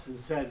Augustine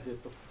said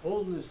that the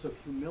fullness of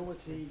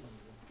humility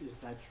is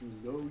that you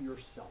know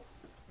yourself.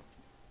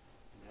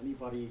 And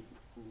anybody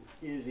who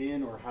is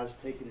in or has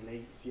taken an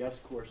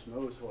ACS course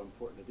knows how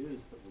important it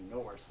is that we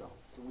know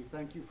ourselves. So we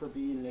thank you for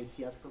being an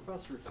ACS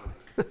professor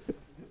tonight.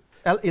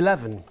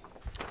 11.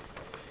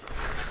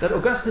 That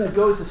Augustine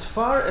goes as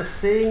far as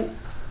saying,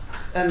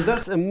 and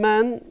thus a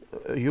man,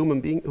 a human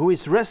being, who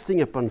is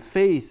resting upon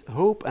faith,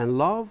 hope, and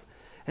love,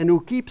 and who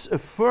keeps a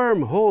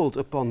firm hold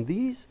upon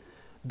these,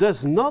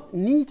 does not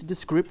need the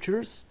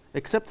scriptures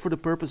except for the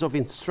purpose of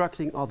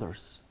instructing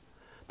others.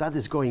 That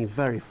is going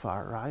very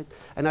far, right?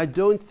 And I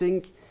don't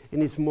think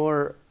in his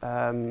more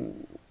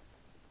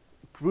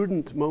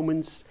prudent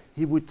moments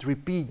he would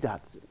repeat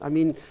that. I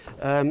mean,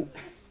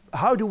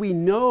 how do we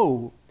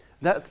know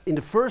that in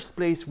the first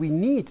place we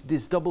need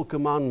this double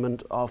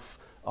commandment of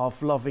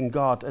loving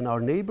God and our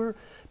neighbor?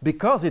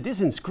 Because it is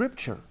in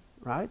Scripture,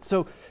 right?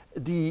 So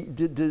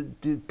the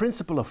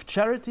principle of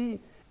charity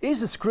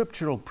is a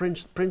scriptural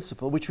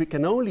principle which we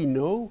can only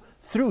know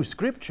through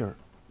Scripture.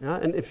 Yeah?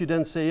 And if you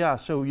then say,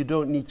 so you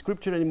don't need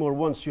Scripture anymore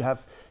once you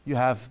have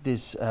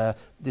this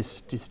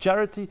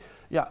charity,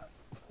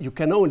 you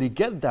can only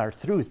get there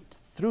through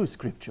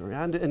Scripture.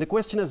 Yeah? And the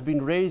question has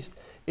been raised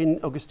in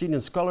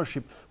Augustinian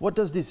scholarship: what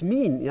does this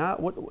mean? Yeah?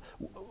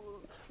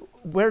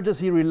 Where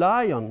does he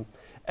rely on?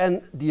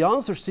 And the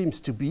answer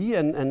seems to be,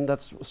 and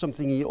that's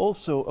something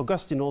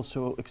Augustine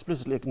also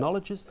explicitly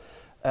acknowledges,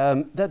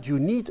 that you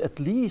need at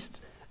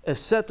least a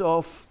set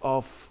of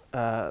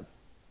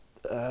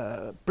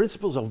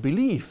principles of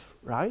belief,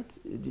 right?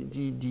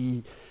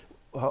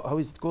 How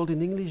is it called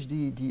in English?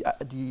 The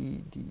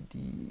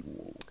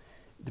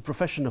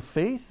profession of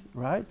faith,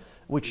 right?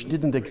 Which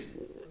didn't exist.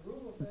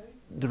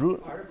 The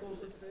Articles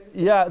of Faith?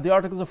 Yeah, the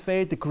Articles of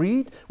Faith, the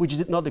Creed, which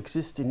did not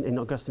exist in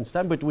Augustine's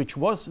time, but which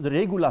was the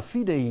regula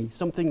fidei,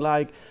 something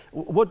like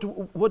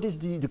what is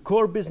the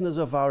core business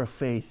of our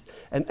faith?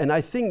 And I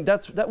think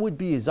that would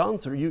be his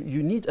answer.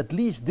 You need at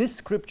least this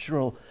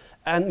scriptural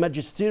and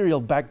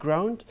magisterial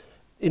background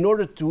in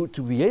order to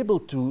be able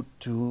to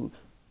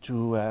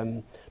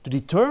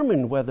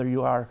determine whether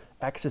you are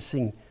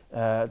accessing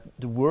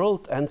the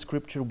world and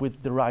Scripture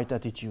with the right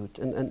attitude.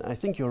 And I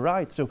think you're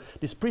right. So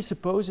this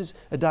presupposes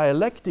a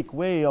dialectic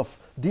way of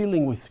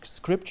dealing with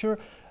Scripture,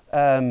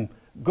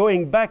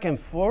 going back and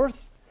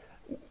forth,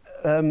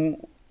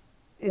 in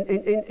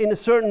a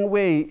certain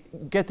way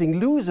getting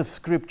loose of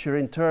Scripture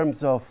in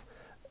terms of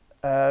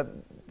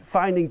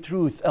finding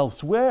truth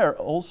elsewhere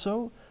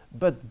also,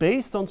 but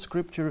based on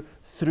Scripture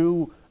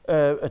through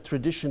a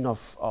tradition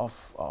of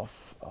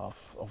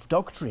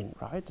doctrine,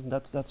 right? And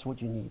that's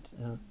what you need.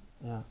 Yeah,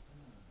 yeah.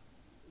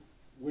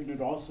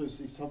 Wouldn't it also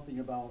say something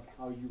about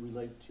how you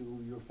relate to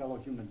your fellow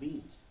human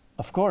beings?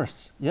 Of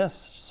course, yes,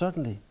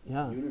 certainly.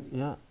 Yeah, Unity.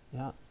 yeah,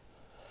 yeah.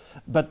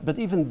 But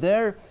even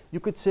there, you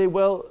could say,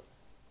 well,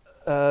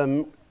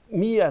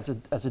 me as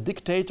a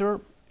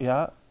dictator,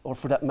 yeah, or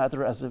for that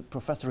matter, as a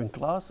professor in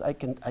class, I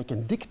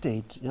can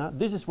dictate. Yeah,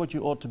 this is what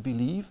you ought to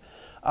believe,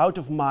 out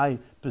of my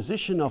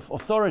position of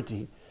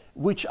authority,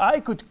 which I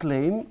could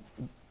claim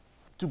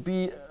to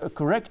be a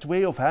correct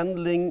way of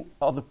handling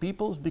other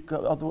people's,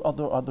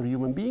 other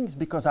human beings,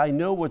 because I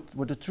know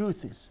what the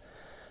truth is.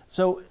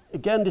 So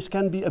again, this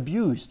can be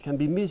abused, can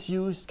be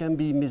misused, can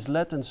be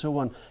misled, and so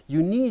on.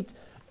 You need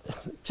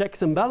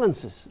checks and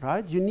balances,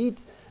 right? You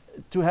need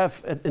to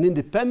have an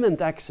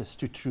independent access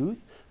to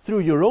truth through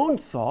your own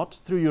thought,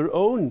 through your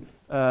own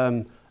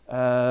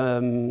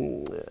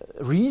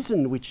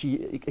reason, which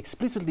he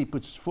explicitly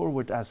puts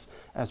forward as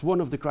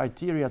one of the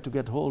criteria to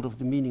get hold of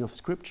the meaning of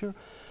Scripture.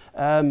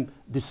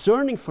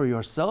 Discerning for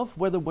yourself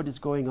whether what is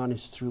going on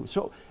is true.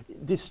 So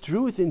this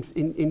truth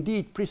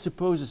indeed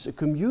presupposes a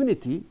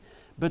community,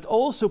 but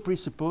also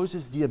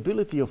presupposes the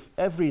ability of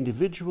every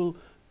individual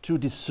to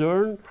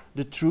discern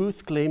the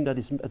truth claim that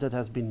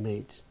has been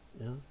made.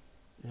 Yeah,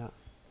 yeah.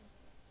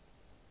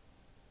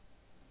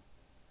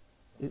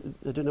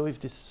 I don't know if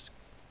this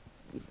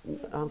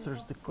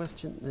answers the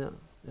question. Yeah,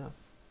 yeah.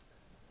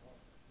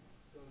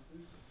 Does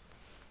this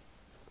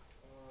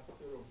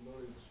theory of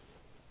knowledge,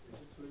 is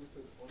it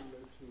limited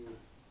only to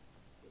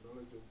the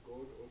knowledge of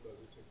God, or does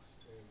it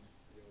extend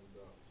beyond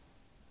that?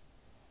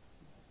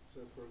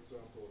 Say, for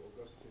example,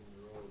 Augustine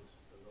wrote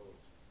a lot.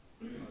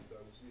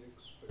 Does he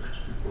expect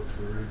people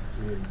to read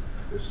him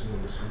based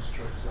on the same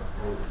structure,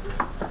 or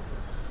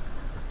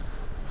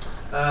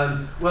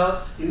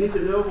well, you need to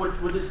know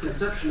what his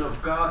conception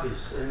of God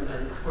is, and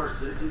of course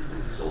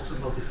this is also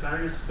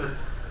multifarious, but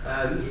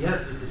he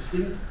has this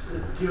distinct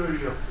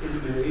theory of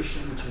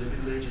illumination, which in the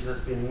Middle Ages has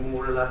been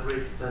more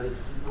elaborated than it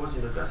was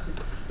in Augustine.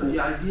 But the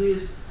idea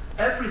is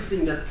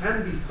everything that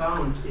can be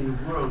found in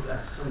the world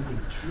as something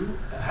true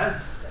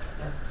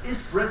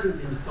is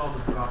present in the thought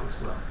of God as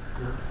well.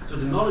 Yeah? So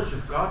the knowledge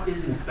of God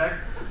is in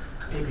fact,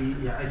 maybe,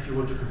 yeah, if you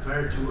want to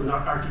compare it to an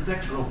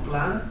architectural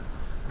plan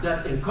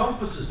that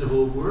encompasses the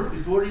whole world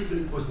before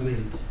even it was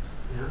made.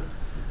 Yeah?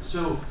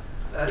 So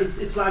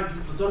it's like the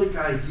Platonic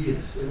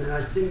ideas, and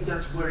I think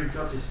that's where he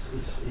got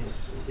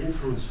his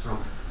influence from,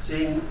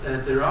 saying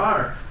there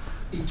are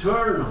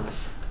eternal,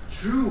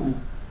 true,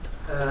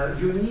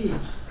 unique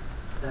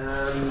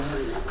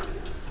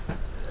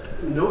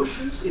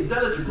notions,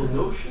 intelligible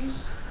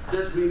notions,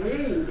 that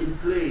remain in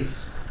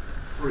place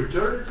for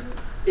eternity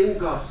in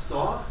God's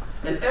thought,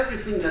 and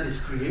everything that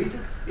is created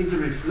is a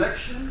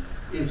reflection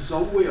in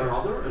some way or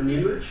other, an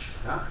image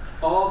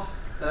of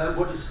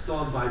what is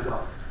thought by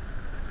God.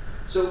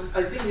 So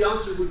I think the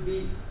answer would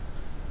be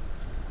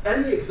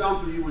any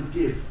example you would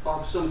give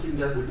of something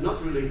that would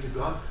not relate to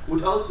God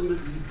would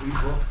ultimately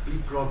be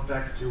brought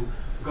back to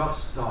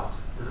God's thought.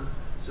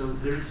 So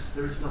there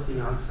is nothing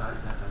outside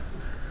that, I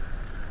think.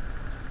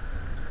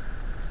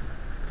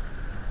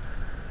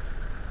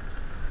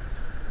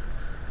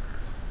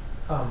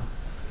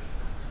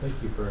 Thank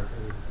you for it.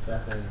 It was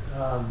fascinating.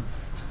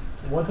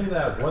 One thing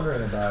that I was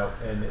wondering about,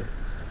 and it's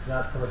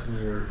not so much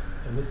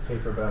in this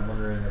paper, but I'm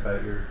wondering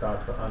about your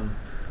thoughts on.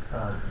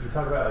 You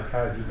talk about like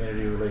how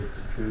humanity relates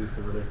to truth,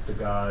 it relates to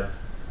God,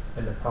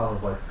 and the problem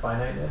of like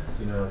finiteness.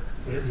 You know,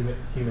 yes.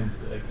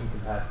 Humans like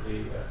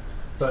incapacity.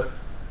 But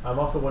I'm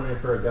also wondering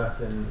for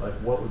Augustine, like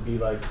what would be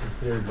like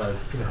considered like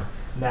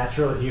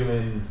natural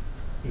human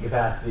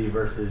incapacity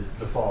versus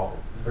the fall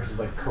versus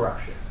like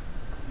corruption.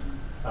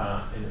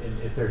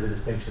 And if there's a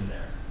distinction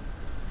there.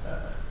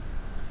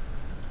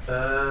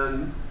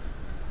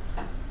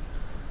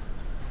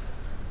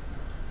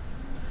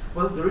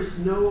 Well, there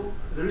is no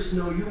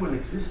human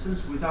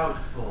existence without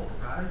fall,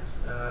 right?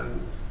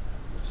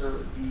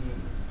 So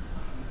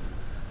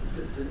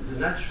the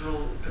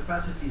natural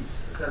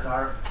capacities that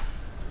are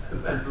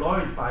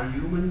employed by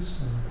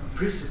humans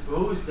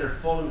presuppose their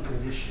fallen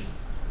condition.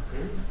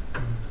 Okay.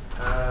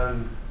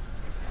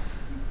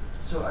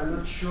 So I'm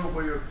not sure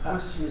where your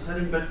question is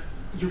heading, but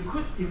you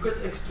could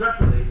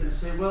extrapolate and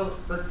say, well,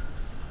 but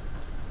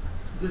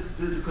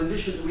the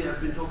condition we have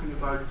been talking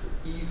about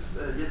Eve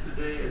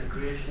yesterday and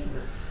creation,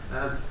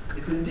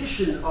 the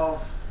condition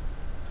of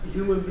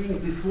human beings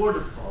before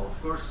the fall.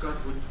 Of course, God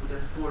would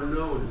have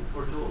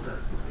foretold that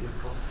would be a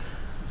fall.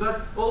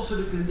 But also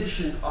the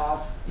condition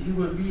of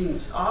human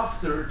beings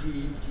after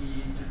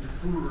the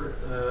full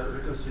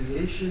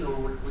reconciliation, or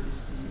what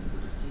is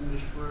the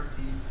English word?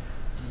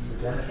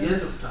 The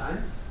end of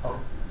times. Oh.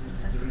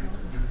 The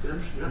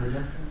redemption.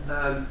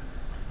 Yeah.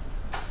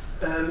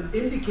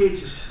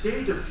 Indicates a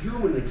state of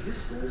human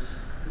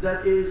existence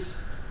that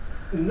is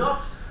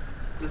not,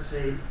 let's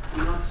say,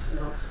 not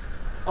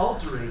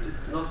alterated,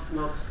 not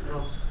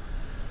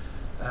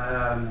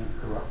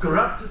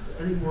corrupted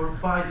anymore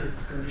by the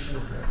condition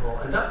of the fall.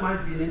 And that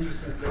might be an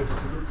interesting place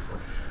to look for.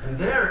 And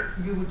there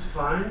you would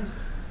find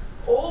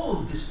all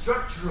the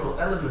structural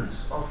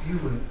elements of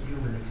human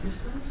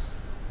existence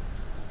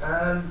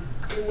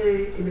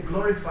in a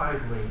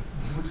glorified way.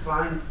 You would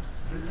find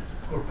the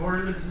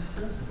corporeal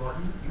existence, the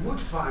body. You would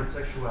find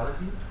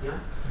sexuality, yeah,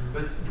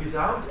 but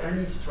without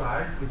any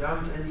strife,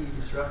 without any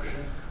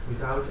disruption,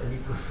 without any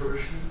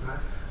perversion,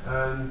 right?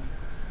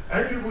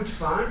 And you would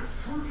find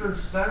full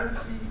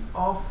transparency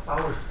of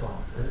our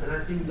thought, and I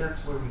think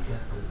that's where we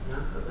get them.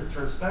 Yeah? A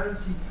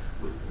transparency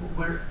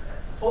where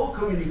all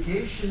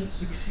communication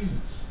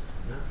succeeds.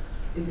 Yeah?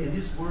 In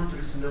this world, there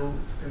is no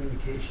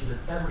communication that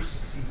ever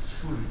succeeds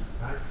fully.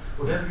 Right?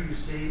 Whatever you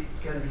say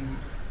can be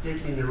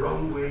taken in the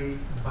wrong way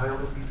by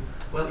other people.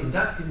 Well, in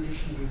that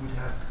condition, we would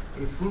have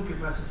a full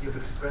capacity of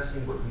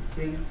expressing what we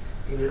think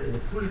in a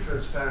fully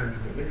transparent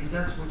way. Maybe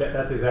that's what.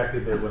 That's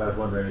exactly what I was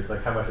wondering. Is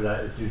like how much of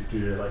that is due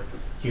to like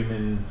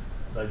human,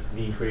 like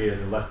being created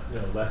as a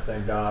less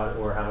than God,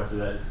 or how much of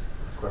that is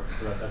corrupt.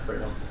 So that's very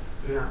helpful.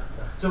 Yeah.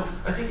 So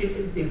I think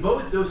in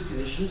both those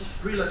conditions,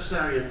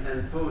 pre-lapsarian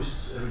and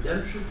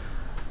post-redemption,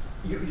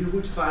 you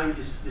would find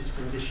this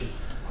condition,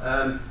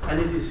 and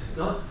it is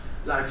not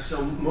like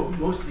some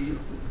mostly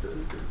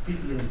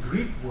people in the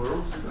Greek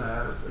world.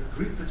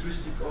 Greek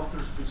patristic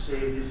authors would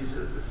say this is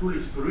a fully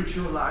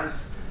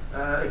spiritualized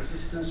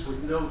existence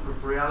with no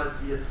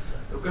corporeality.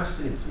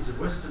 Augustine is a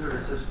Westerner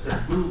that says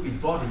there will be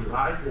body,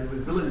 right, and we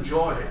will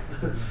enjoy it.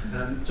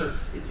 So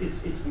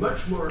it's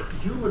much more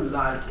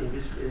human-like in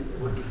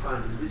what you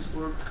find in this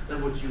world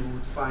than what you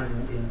would find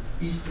in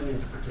Eastern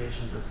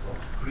interpretations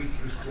of Greek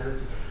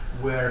Christianity,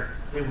 where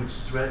they would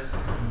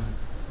stress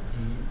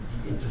the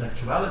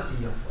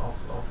intellectuality of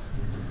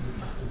the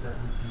existence that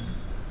would be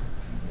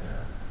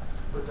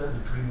but that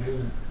would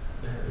remain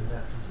in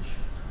that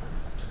condition.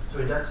 So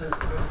in that sense,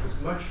 Augustine was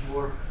much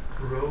more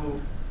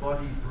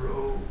pro-body,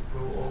 pro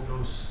all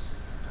those,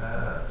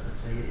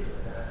 let's say,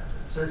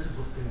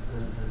 sensible things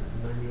than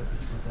many of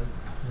his contemporaries.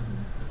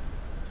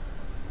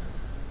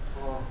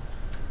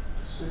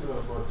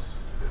 Similar but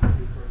in a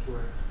different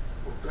way.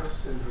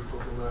 Augustine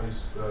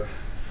recognized that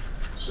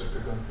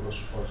second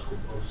philosophers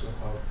could also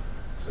have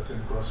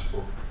certain grasp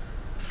of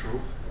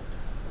truth.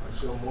 And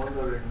so I'm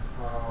wondering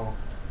how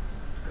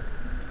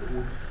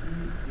would he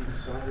in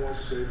some way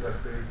say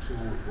that they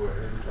too were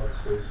able to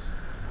access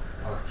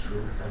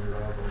truth and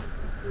love and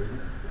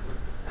faith?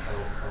 How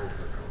would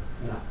that go?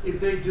 No. If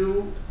they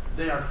do,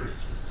 they are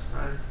Christians,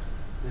 right?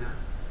 Yeah.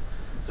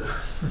 So,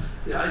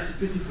 yeah, it's a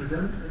pity for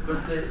them,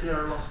 but they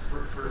are lost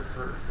for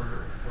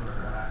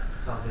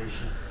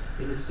salvation,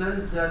 in the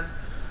sense that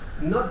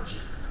not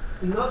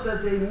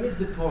that they miss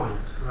the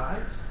point,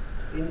 right?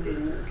 In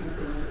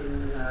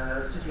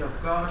City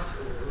of God,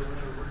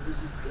 what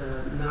is it,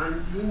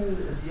 19,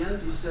 at the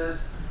end he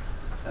says,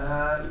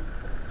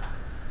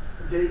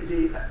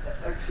 they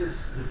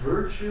access the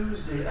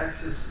virtues, they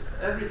access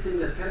everything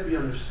that can be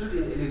understood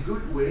in a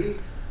good way,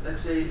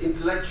 let's say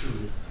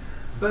intellectually,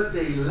 but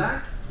they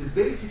lack the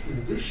basic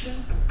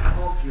condition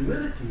of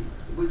humility,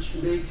 which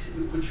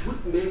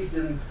would make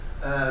them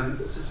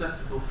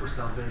susceptible for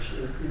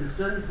salvation, in the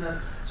sense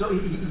that, so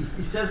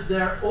he says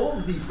there, all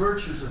the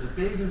virtues of the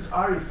pagans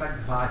are in fact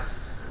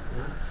vices.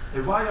 Yeah?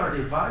 And why are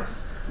they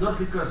vices? Not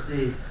because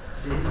they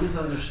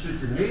misunderstood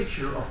the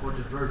nature of what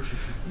the virtue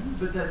should be,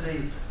 but that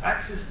they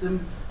access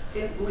them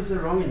with the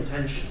wrong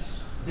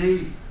intentions.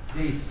 They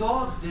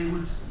thought they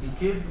would be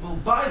capable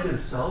by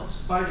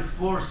themselves, by the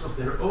force of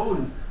their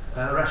own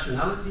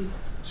rationality,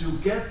 to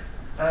get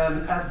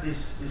at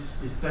this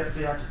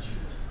beatitude,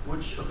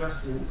 which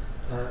Augustine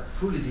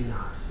fully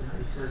denies.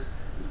 He says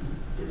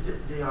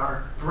they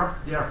are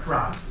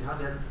proud,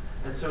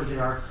 and so they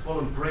are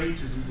fallen prey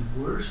to the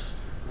worst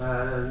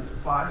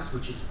vice,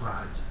 which is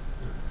pride.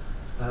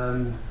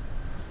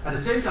 At the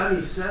same time,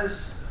 he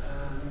says,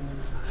 I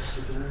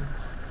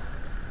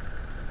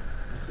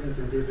think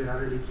in De Vera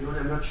Religione,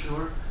 I'm not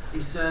sure.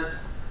 He says,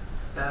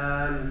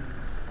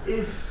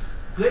 if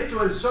Plato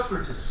and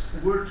Socrates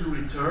were to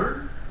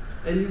return,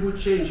 and you would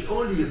change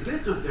only a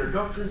bit of their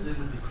doctrines, they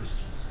would be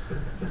Christians.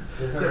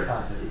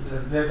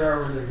 They're very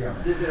religious.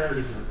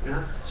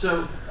 Yeah.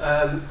 So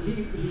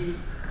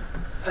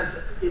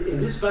in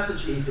this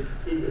passage, he's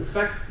in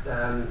fact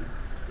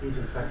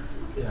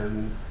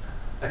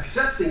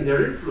accepting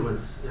their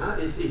influence. Yeah?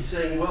 He's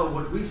saying, well,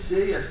 what we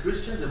say as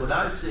Christians and what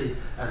I say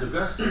as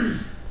Augustine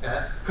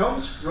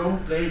comes from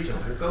Plato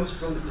and comes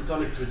from the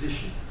Platonic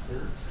tradition.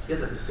 Yeah?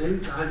 Yet at the same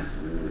time,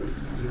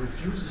 he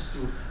refuses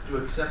to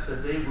accept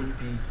that they would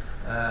be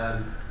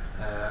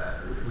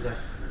would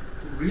have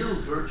real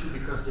virtue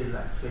because they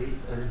lack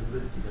faith and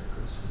humility that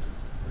goes with it.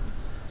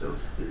 So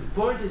the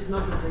point is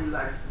not that they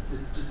lack the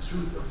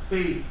truth of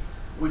faith,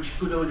 which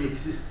could only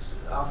exist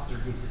after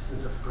the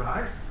existence of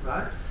Christ,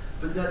 right?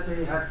 But that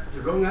they had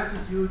the wrong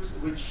attitude,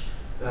 which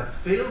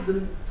failed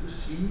them to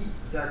see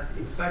that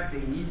in fact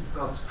they needed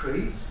God's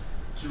grace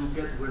to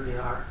get where they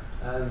are,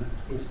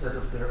 instead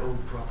of their own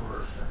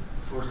proper,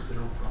 the force of their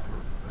own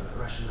proper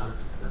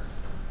rationality. That's